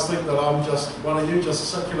guys think that I'm just one of you, just a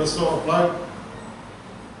secular sort of bloke.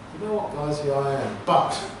 You know what, guys? Yeah, I am.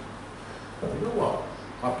 But you know what?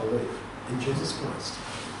 I believe in Jesus Christ.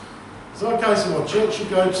 It's not a case of what church you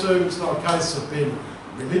go to. It's not a case of being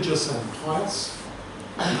religious and pious.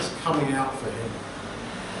 It's coming out for Him.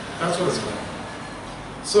 That's what it's about.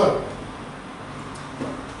 So,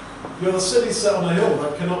 you're the city set on a hill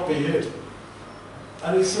that cannot be hid.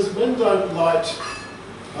 And he says, men don't light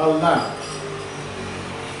a lamp.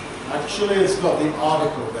 Actually, it's got the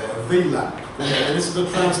article there, the lamp. And this is the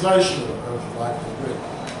translation of light and grid.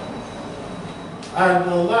 And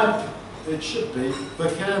the lamp, it should be the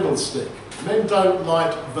candlestick. Men don't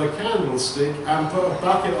light the candlestick and put a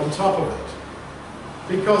bucket on top of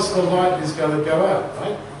it, because the light is going to go out,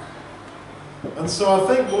 right? And so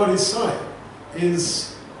I think what he's saying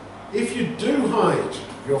is, if you do hide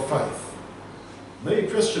your faith, me, a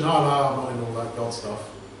Christian, I'm not in all that God stuff,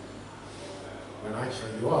 when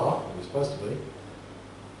actually you are, you're supposed to be,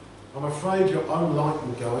 I'm afraid your own light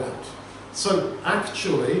will go out. So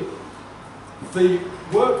actually, the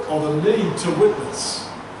work or the need to witness,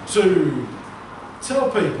 to tell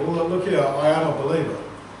people that, look here, I am a believer.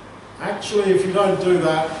 Actually, if you don't do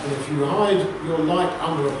that, and if you hide your light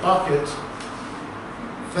under a bucket,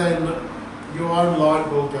 then your own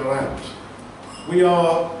light will go out. We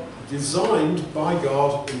are designed by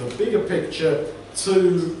God in the bigger picture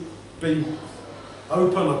to be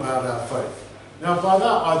open about our faith. Now, by that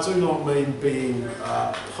I do not mean being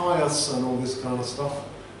pious and all this kind of stuff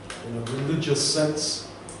in a religious sense.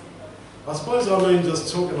 I suppose I mean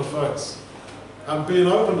just talking to folks and being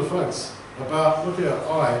open to folks about, look here,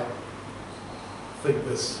 I think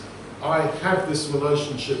this. I have this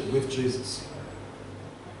relationship with Jesus.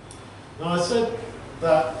 Now, I said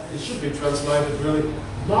that it should be translated really,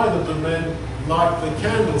 neither do men light the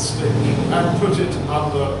candlestick and put it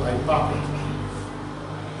under a bucket.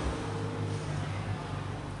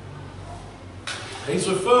 He's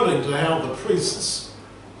referring to how the priests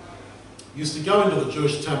used to go into the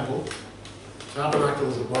Jewish temple, tabernacle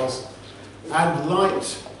as it was, and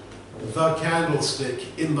light the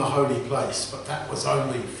candlestick in the holy place, but that was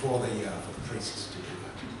only for the priests to do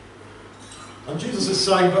that. And Jesus is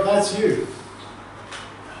saying, but that's you.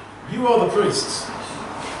 You are the priests.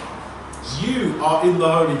 You are in the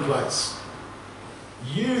holy place.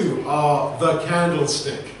 You are the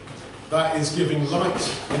candlestick that is giving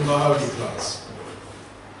light in the holy place.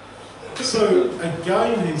 So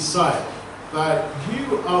again he's saying that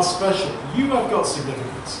you are special. You have got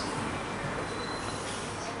significance.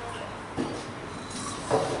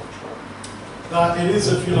 That it is,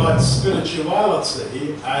 if you like,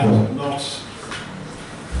 spirituality and not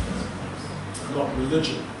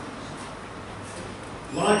religion.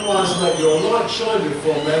 Likewise, let your light shine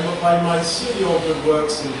before men, that they may see your good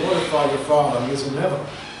works and glorify your Father who is in heaven.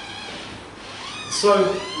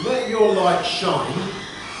 So, let your light shine,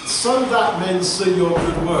 so that men see your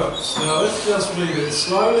good works. Now, let's just read it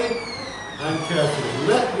slowly and carefully.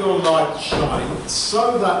 Let your light shine,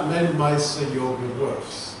 so that men may see your good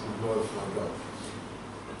works and glorify God.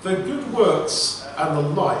 The good works and the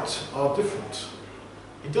light are different.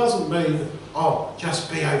 It doesn't mean, oh,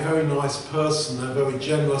 just be a very nice person and very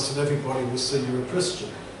generous and everybody will see you're a Christian.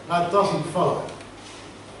 That doesn't follow.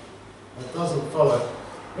 That doesn't follow.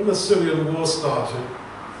 When the Syrian war started,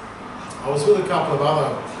 I was with a couple of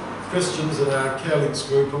other Christians in our Carelinks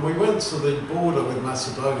group, and we went to the border with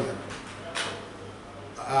Macedonia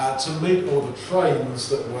to meet all the trains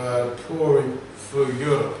that were pouring through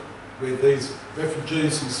Europe with these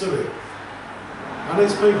refugees from Syria. And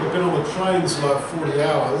these people had been on the trains for like 40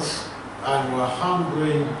 hours and were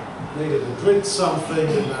hungry, needed to drink something,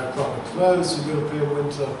 didn't have proper clothes in European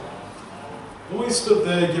winter. And we stood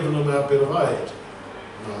there giving them our bit of aid.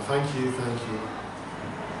 Oh, thank you, thank you.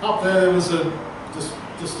 Up there was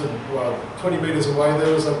well, 20 metres away,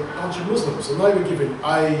 there was a bunch of Muslims, and they were giving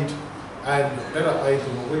aid, and better aid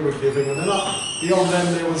than what we were giving. And then up beyond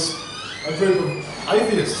them there was a group of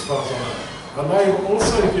atheists, as far as I know, and they were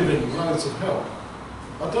also giving loads of help.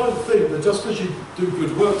 I don't think that just because you do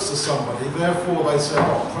good works to somebody, therefore they say,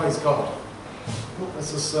 oh, praise God. Not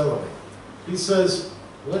necessarily. He says,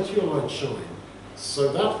 let your light shine,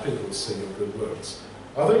 so that people see your good works.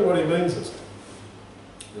 I think what he means is,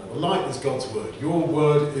 the light is God's word. Your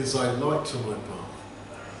word is a light to my path.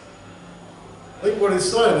 I think what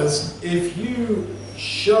he's saying is, if you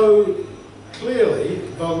show clearly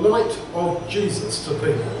the light of Jesus to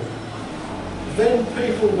people, then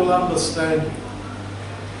people will understand you.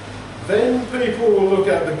 Then people will look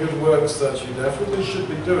at the good works that you definitely should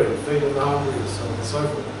be doing, feeding the hungry and so on and so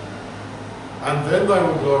forth. And then they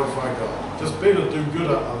will glorify God. Just being a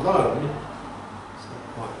do-gooder alone is not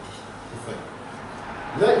quite the thing.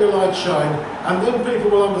 Let your light shine, and then people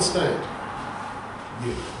will understand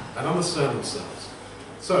you and understand themselves.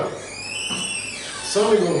 So,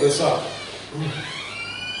 summing all this up,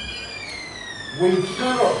 we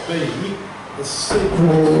cannot be the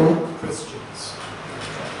secret Christians.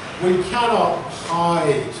 We cannot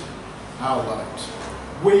hide our light.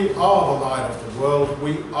 We are the light of the world.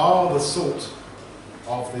 We are the salt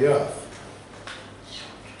of the earth.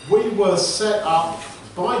 We were set up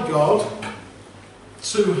by God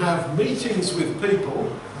to have meetings with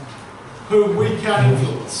people whom we can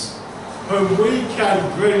influence, whom we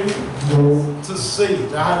can bring to see,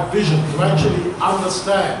 to have vision, to actually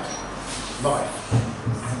understand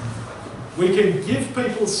life. We can give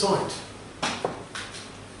people sight.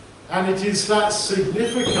 And it is that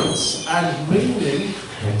significance and meaning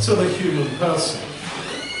to the human person,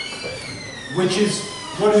 which is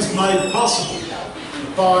what is made possible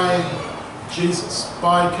by Jesus,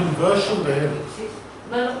 by conversion to Him.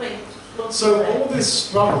 So all this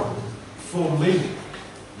struggle for meaning,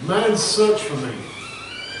 man's search for meaning,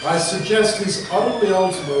 I suggest is only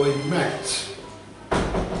ultimately met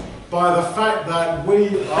by the fact that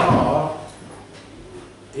we are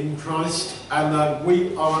in Christ and that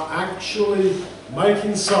we are actually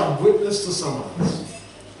making some witness to someone else.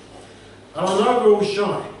 And I know we're all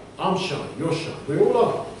shy. I'm shy, you're shy, we all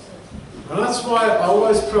are. And that's why I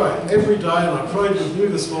always pray every day, and I prayed with you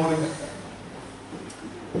this morning,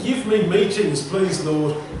 give me meetings, please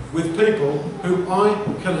Lord, with people whom I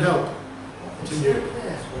can help to you.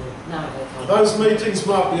 Those meetings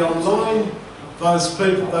might be online, those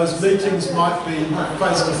meetings might be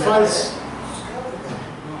face to face.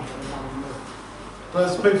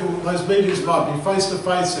 Those meetings might be face to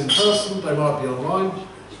face in person, they might be online.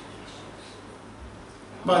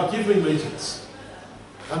 But give me meetings.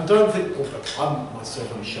 And don't think, oh,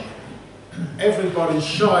 I'm shy. Everybody's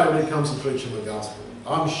shy when it comes to preaching the gospel.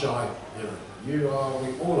 I'm shy, you are,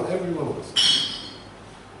 we all are, every one of us.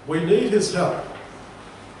 We need his help.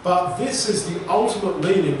 But this is the ultimate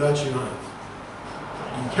meaning that you have.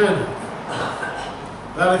 You can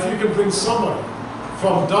have. That if you can bring somebody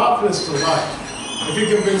from darkness to light, if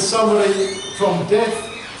you can bring somebody from death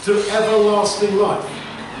to everlasting life,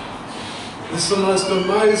 it's the most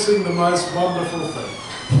amazing, the most wonderful thing.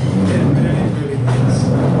 It really, really is.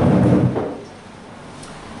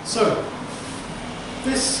 So,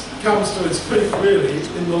 this comes to its peak really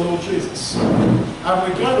in the Lord Jesus. And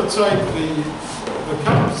we're going to take the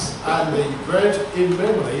cups and the bread in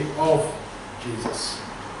memory of Jesus.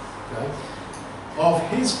 Okay? Of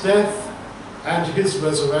his death and his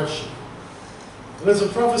resurrection. And there's a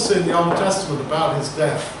prophecy in the Old Testament about his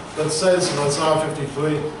death that says in Isaiah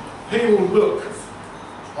 53, he will look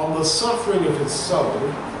on the suffering of his soul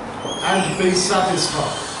and be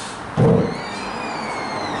satisfied.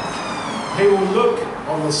 He will look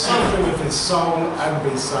on the suffering of his soul and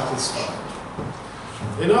be satisfied.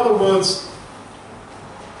 In other words,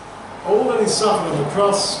 all that he suffered on the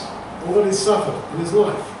cross, all that he suffered in his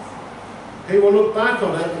life, he will look back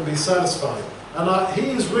on it and be satisfied. And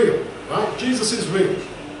he is real, right? Jesus is real.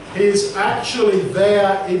 He is actually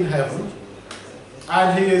there in heaven.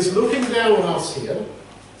 And he is looking down on us here,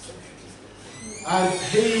 and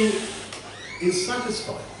he is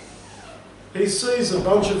satisfied. He sees a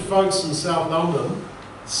bunch of folks in South London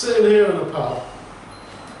sitting here in a pub,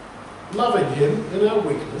 loving him in our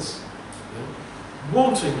weakness,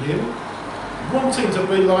 wanting him, wanting to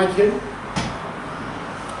be like him,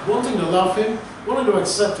 wanting to love him, wanting to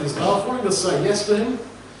accept his love, wanting to say yes to him,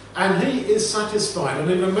 and he is satisfied. And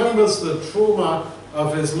he remembers the trauma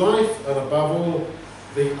of his life, and above all,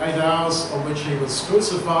 the 8 hours on which he was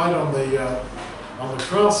crucified on the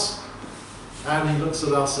cross, and he looks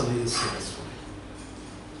at us and he is satisfied.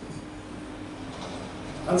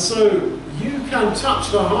 And so you can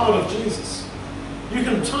touch the heart of Jesus. You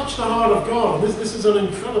can touch the heart of God. This is an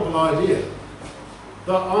incredible idea.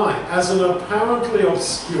 That I, as an apparently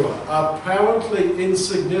obscure, apparently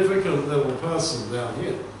insignificant little person down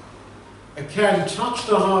here, can touch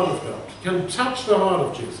the heart of God, can touch the heart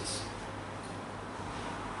of Jesus.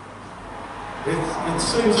 It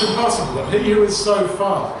seems impossible that he who is so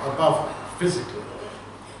far above me, physically,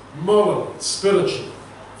 morally, spiritually,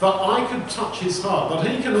 that I could touch his heart, that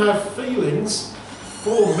he can have feelings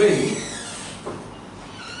for me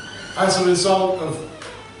as a result of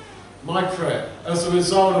my prayer, as a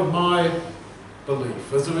result of my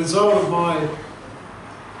belief, as a result of my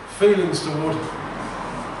feelings toward him.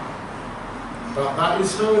 But that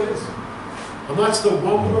is how it is. And that's the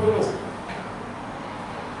wonder of it all.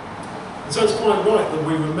 And so it's quite right that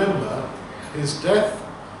we remember his death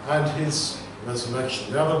and his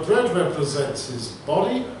resurrection. Now the bread represents his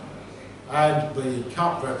body and the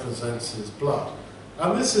cup represents his blood.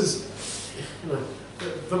 And this is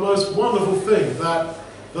the most wonderful thing, that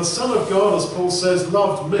the Son of God, as Paul says,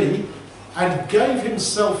 loved me and gave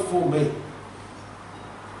himself for me.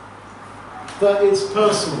 That it's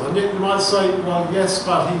personal. And you might say, well, yes,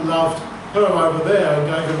 but he loved her over there and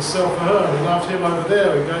gave himself for her, and he loved him over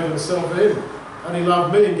there and gave himself for him, and he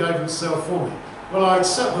loved me and gave himself for me. Well, I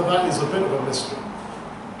accept that that is a bit of a mystery.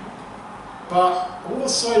 But all the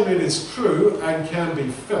same, it is true and can be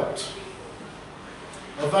felt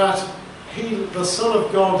that the Son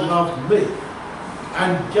of God loved me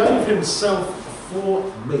and gave himself for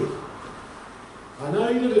me. I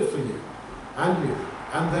know he did it for you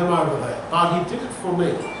and them over there, but he did it for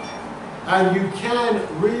me. And you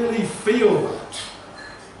can really feel that.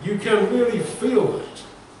 You can really feel that.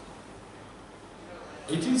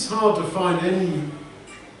 It is hard to find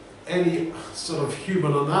any sort of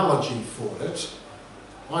human analogy for it.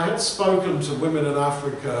 I have spoken to women in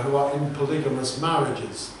Africa who are in polygamous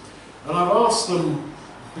marriages, and I've asked them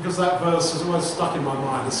because that verse has always stuck in my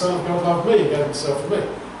mind. The Son of God loved me and gave himself for me.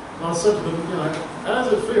 And I said to them, you know, how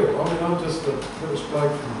does it feel? I mean, I'm just a British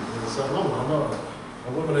bloke from St. London. I'm not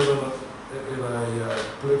a woman in a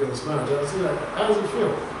polygamous marriage. I said, you know, how does it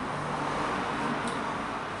feel?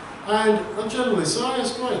 And generally say, oh,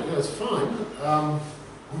 it's great, yeah, it's fine.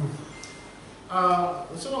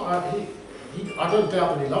 So I don't doubt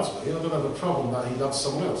that he loves me. I don't have a problem that he loves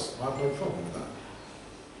someone else. I have no problem with that.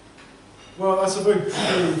 Well, that's a very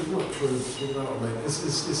true, not true, you know what I mean.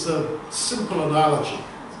 It's a simple analogy.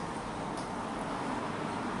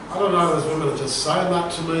 I don't know if women are just saying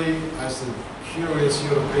that to me as the curious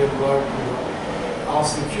European bloke who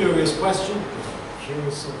asks the curious question,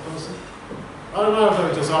 curious sort of person. I don't know if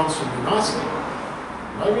they're just answering me nicely.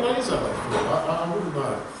 Maybe that is how they feel. I wouldn't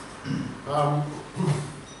know.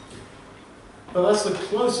 But that's the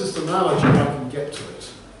closest analogy I can get to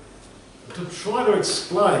it. To try to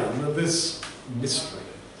explain this mystery,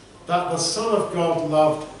 that the Son of God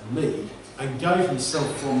loved me and gave himself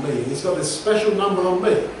for me. And he's got this special number on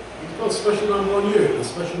me. He's got a special number on you, and a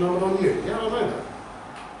special number on you. Yeah, I know that.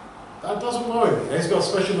 That doesn't worry me. He's got a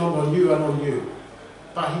special number on you and on you.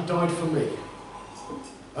 But he died for me.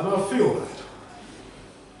 And I feel that.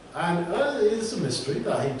 And it is a mystery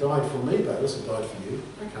that he died for me, but he also died for you.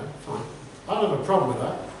 Okay, fine. I don't have a problem with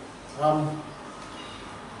that.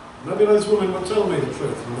 Maybe those women would tell me the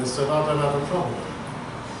truth when they said, I don't have a problem with it.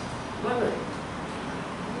 Maybe.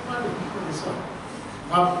 Maybe so.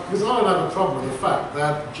 Because I don't have a problem with the fact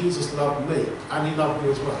that Jesus loved me, and he loved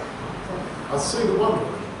me as well. I see the wonder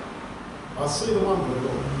of it. I see the wonder of it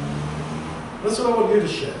all. That's what I want you to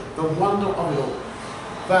share, the wonder of it all.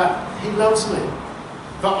 That he loves me.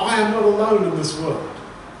 That I am not alone in this world.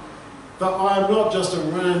 That I am not just a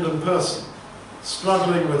random person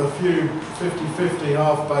struggling with a few 50-50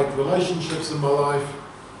 half-baked relationships in my life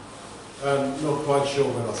and not quite sure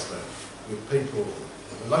where I stand with people,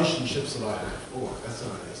 relationships that I have. Oh, that's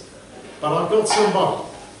how it is. But I've got somebody.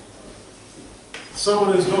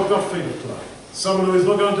 Someone who's not got feet of clay. Someone who is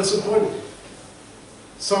not going to disappoint me.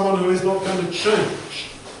 Someone who is not going to change.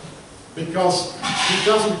 Because he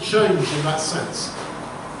doesn't change in that sense.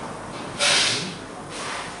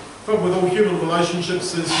 The problem with all human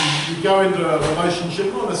relationships is you go into a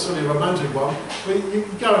relationship, not necessarily a romantic one, but you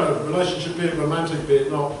go into a relationship, be it romantic, be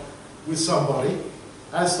it not, with somebody,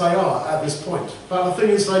 as they are at this point. But the thing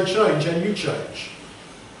is, they change and you change.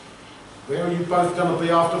 Where are you both going to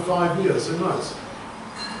be after 5 years? Who knows?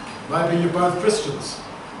 Maybe you're both Christians,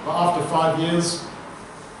 but after 5 years,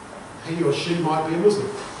 he or she might be a Muslim.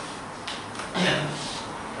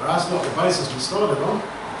 But that's not the basis we started on.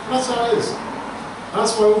 That's how it is.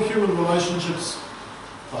 That's why all human relationships,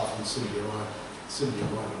 apart from Cindy and my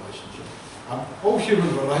relationship, all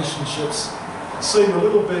human relationships seem a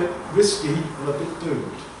little bit risky and a bit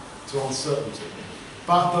doomed to uncertainty.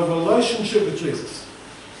 But the relationship with Jesus,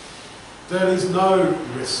 there is no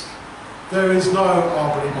risk. There is no,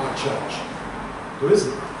 oh, but he might change. There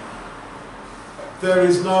isn't. There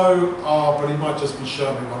is no, oh, but he might just be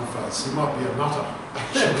showing me one face. He might be a nutter,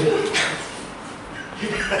 actually.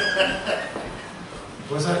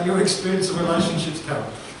 Was that your experience of relationships, Karen?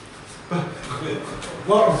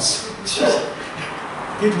 What was just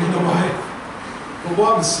give me the way. But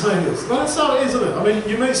what I'm saying is, well, that's how it is, isn't it? I mean,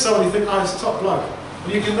 you meet someone, you think, oh, it's a top bloke.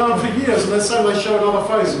 And you can know them for years, and then suddenly they show another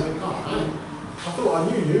face, and you think, oh, man, I thought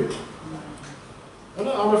I knew you. And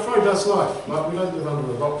I'm afraid that's life. Like, we don't live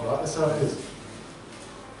under a rock, like, that's how it is.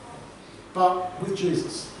 But with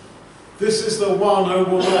Jesus, this is the one who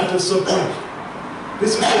will not disappoint.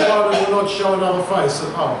 This is the one who will not show another face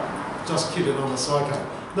and, oh, just kidding, I'm a psycho.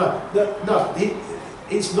 No,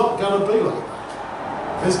 it's not going to be like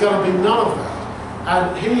that. There's going to be none of that.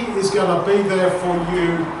 And he is going to be there for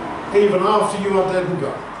you even after you are dead and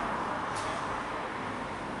gone.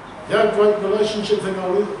 You have a great relationship, think,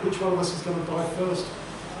 oh, which one of us is going to die first?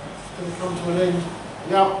 It's going to come to an end.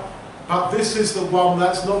 Yeah, but this is the one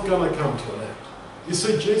that's not going to come to an end. You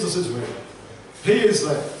see, Jesus is real. He is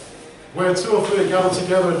there. Where 2 or 3 are gathered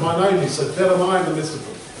together in my name, he said, there am I in the midst of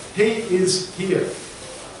them. He is here.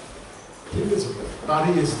 Invisibly. But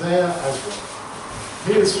he is there as well.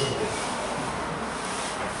 He is for me.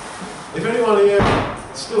 If anyone here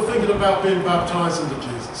is still thinking about being baptised into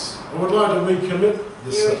Jesus, I would like to recommit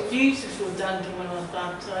yourself. You're a beautiful donkey when I was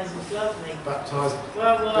baptised. It's lovely. Baptised.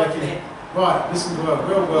 Well worth it. Right, listen to her.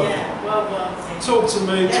 Well worth it. Yeah, well worth it. Talk to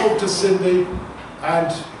me, talk to Cindy,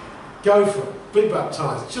 and go for it. Be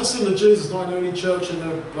baptised. Just into Jesus, not in any church and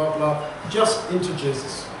blah blah. Just into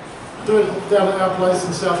Jesus. Do it down at our place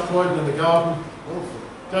in South Croydon in the garden.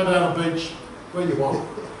 Go down the beach, where you want.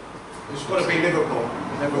 It's got to be Liverpool.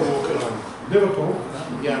 Never walk alone. Liverpool.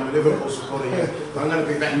 Yeah, I'm a Liverpool supporter, yeah. I'm going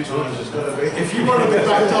to be baptised, it's got to be. If you want to be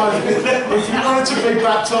baptised, if you wanted to be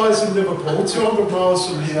baptised in Liverpool, 200 miles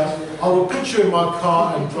from here, I will put you in my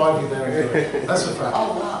car and drive you there and do it. That's a fact.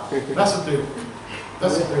 Oh, wow. That's a deal.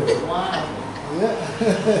 That's a deal. Wow. I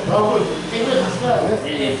would. They will as well.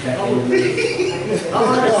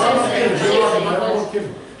 I'm not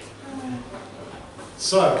kidding.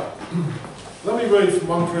 So, let me read from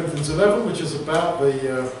 1 Corinthians 11, which is about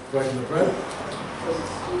the breaking the bread.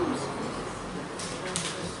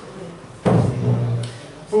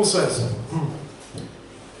 Paul says,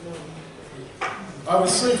 I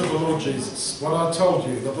received of the Lord Jesus what I told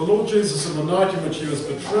you, that the Lord Jesus, on the night in which he was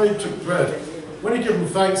betrayed, took bread. When he given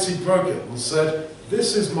thanks, he broke it and said,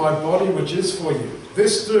 This is my body which is for you.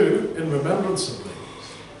 This do in remembrance of me.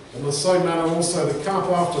 In the same manner also the cup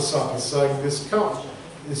after supper, saying, This cup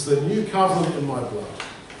is the new covenant in my blood.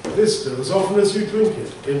 This do as often as you drink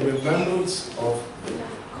it, in remembrance of me.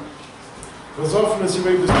 For as often as you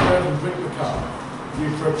eat this bread and drink the cup, you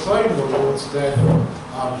proclaim the Lord's death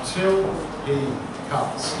until he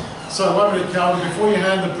comes. So, 1 minute, Calvin, before you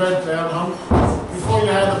hand the bread down, before you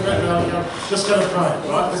hand the bread down, just going to pray,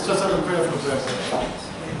 right? Let's just have a prayer for the bread.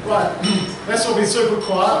 Right, let's all be super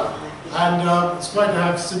quiet. And it's great to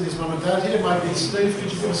have Cindy's mum and dad here. Maybe Steve,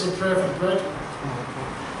 could you give us a prayer for the bread?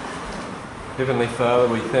 Heavenly Father,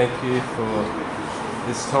 we thank you for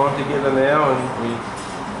this time together now, and we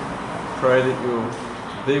pray that you'll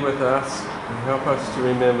be with us and help us to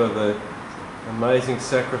remember the amazing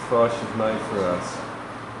sacrifice you've made for us.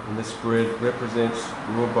 And this bread represents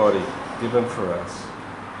your body given for us.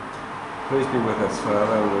 Please be with us,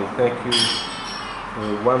 Father, and we thank you for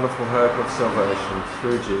the wonderful hope of salvation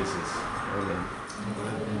through Jesus. Amen.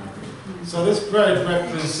 So this bread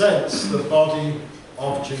represents the body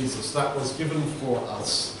of Jesus that was given for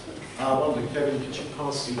us. I wonder, Kevin, could you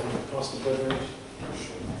pass the bread around?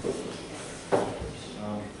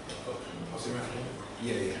 Pass it around?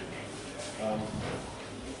 Yeah.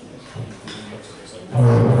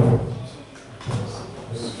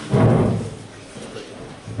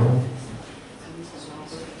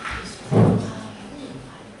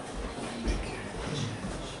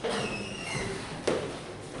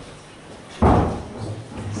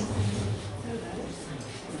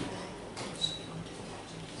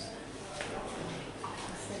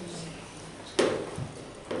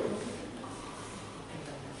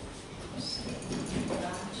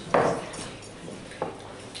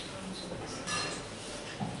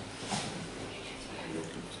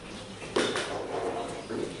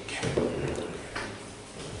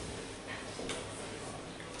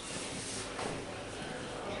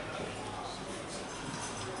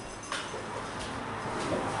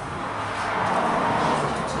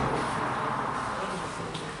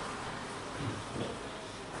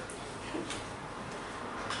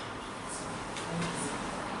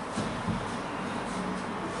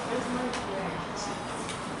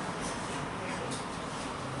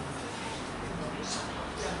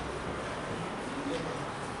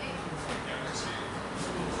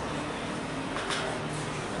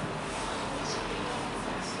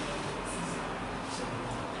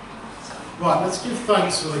 Right, let's give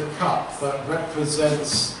thanks for the cup that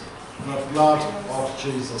represents the blood of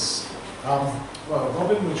Jesus. Well,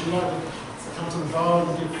 Robin, would you like to come to the bar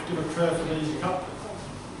and give a prayer for the cup?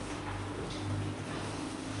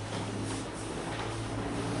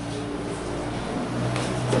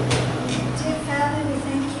 Dear Father, we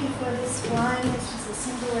thank you for this wine, which is a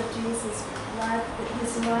symbol of Jesus' blood, that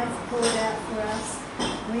his life poured out for us.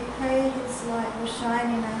 We pray his light will shine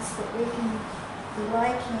in us, that we can be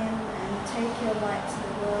like him and take your light to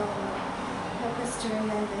the world, and help us to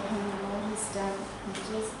remember him and all he's done. In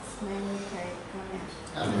Jesus' name we pray.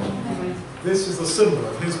 Amen. Amen. This is the symbol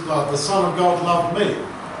of his blood. The Son of God loved me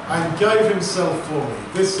and gave himself for me.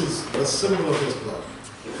 This is the symbol of his blood.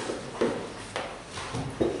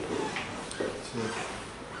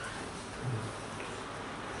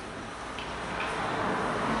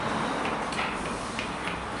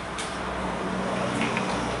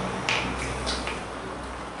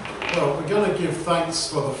 Well, we're going to give thanks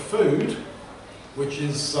for the food, which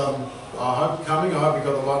is, I hope, coming. I hope you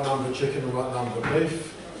got the right number of chicken and the right number of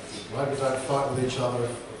beef. I hope you don't fight with each other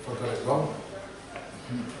if I got it wrong.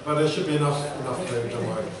 But there should be enough food, don't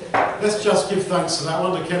worry. Let's just give thanks for that. I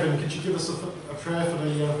wonder, Kevin, could you give us a prayer for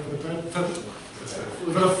the bread? For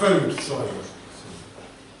the food, sorry.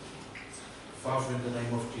 Father, in the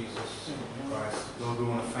name of Jesus Christ, Lord, we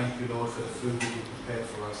want to thank you, Lord, for the food that you prepared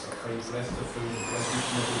for us. I pray you bless the food and bless each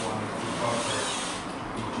and every one of you partake.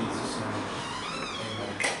 In Jesus' name,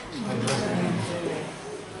 amen. Amen.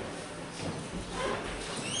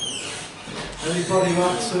 Anybody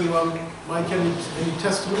like to make any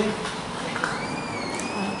testimony?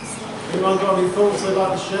 Anyone got any thoughts they'd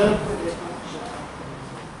like to share?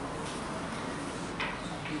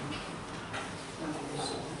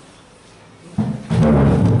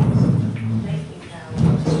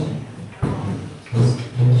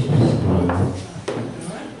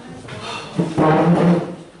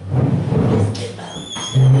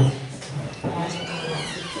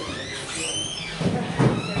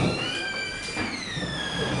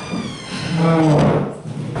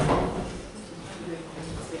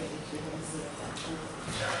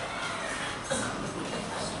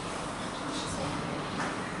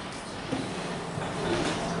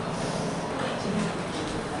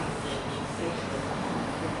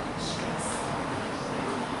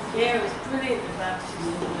 Yeah, it was brilliant, the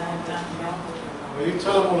baptism that done. Well, you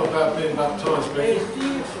tell them all about being baptised, It Becky. was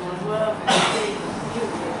beautiful and well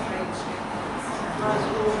beautiful. I was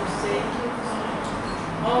all sick.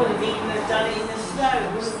 I would have even have done it in the snow,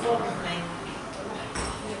 it wouldn't have bothered me.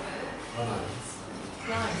 I know.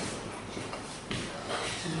 Right.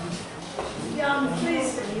 Yeah, I'm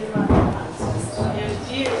pleased that you like the baptism. It was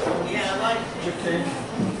beautiful, yeah, I liked it.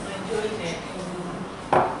 I enjoyed it.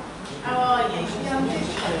 How are you? Yeah, I'm good.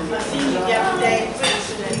 I seen you the other day in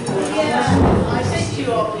Brixton. Yeah. I said to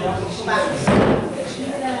you, I'll be back.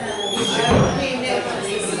 Yeah.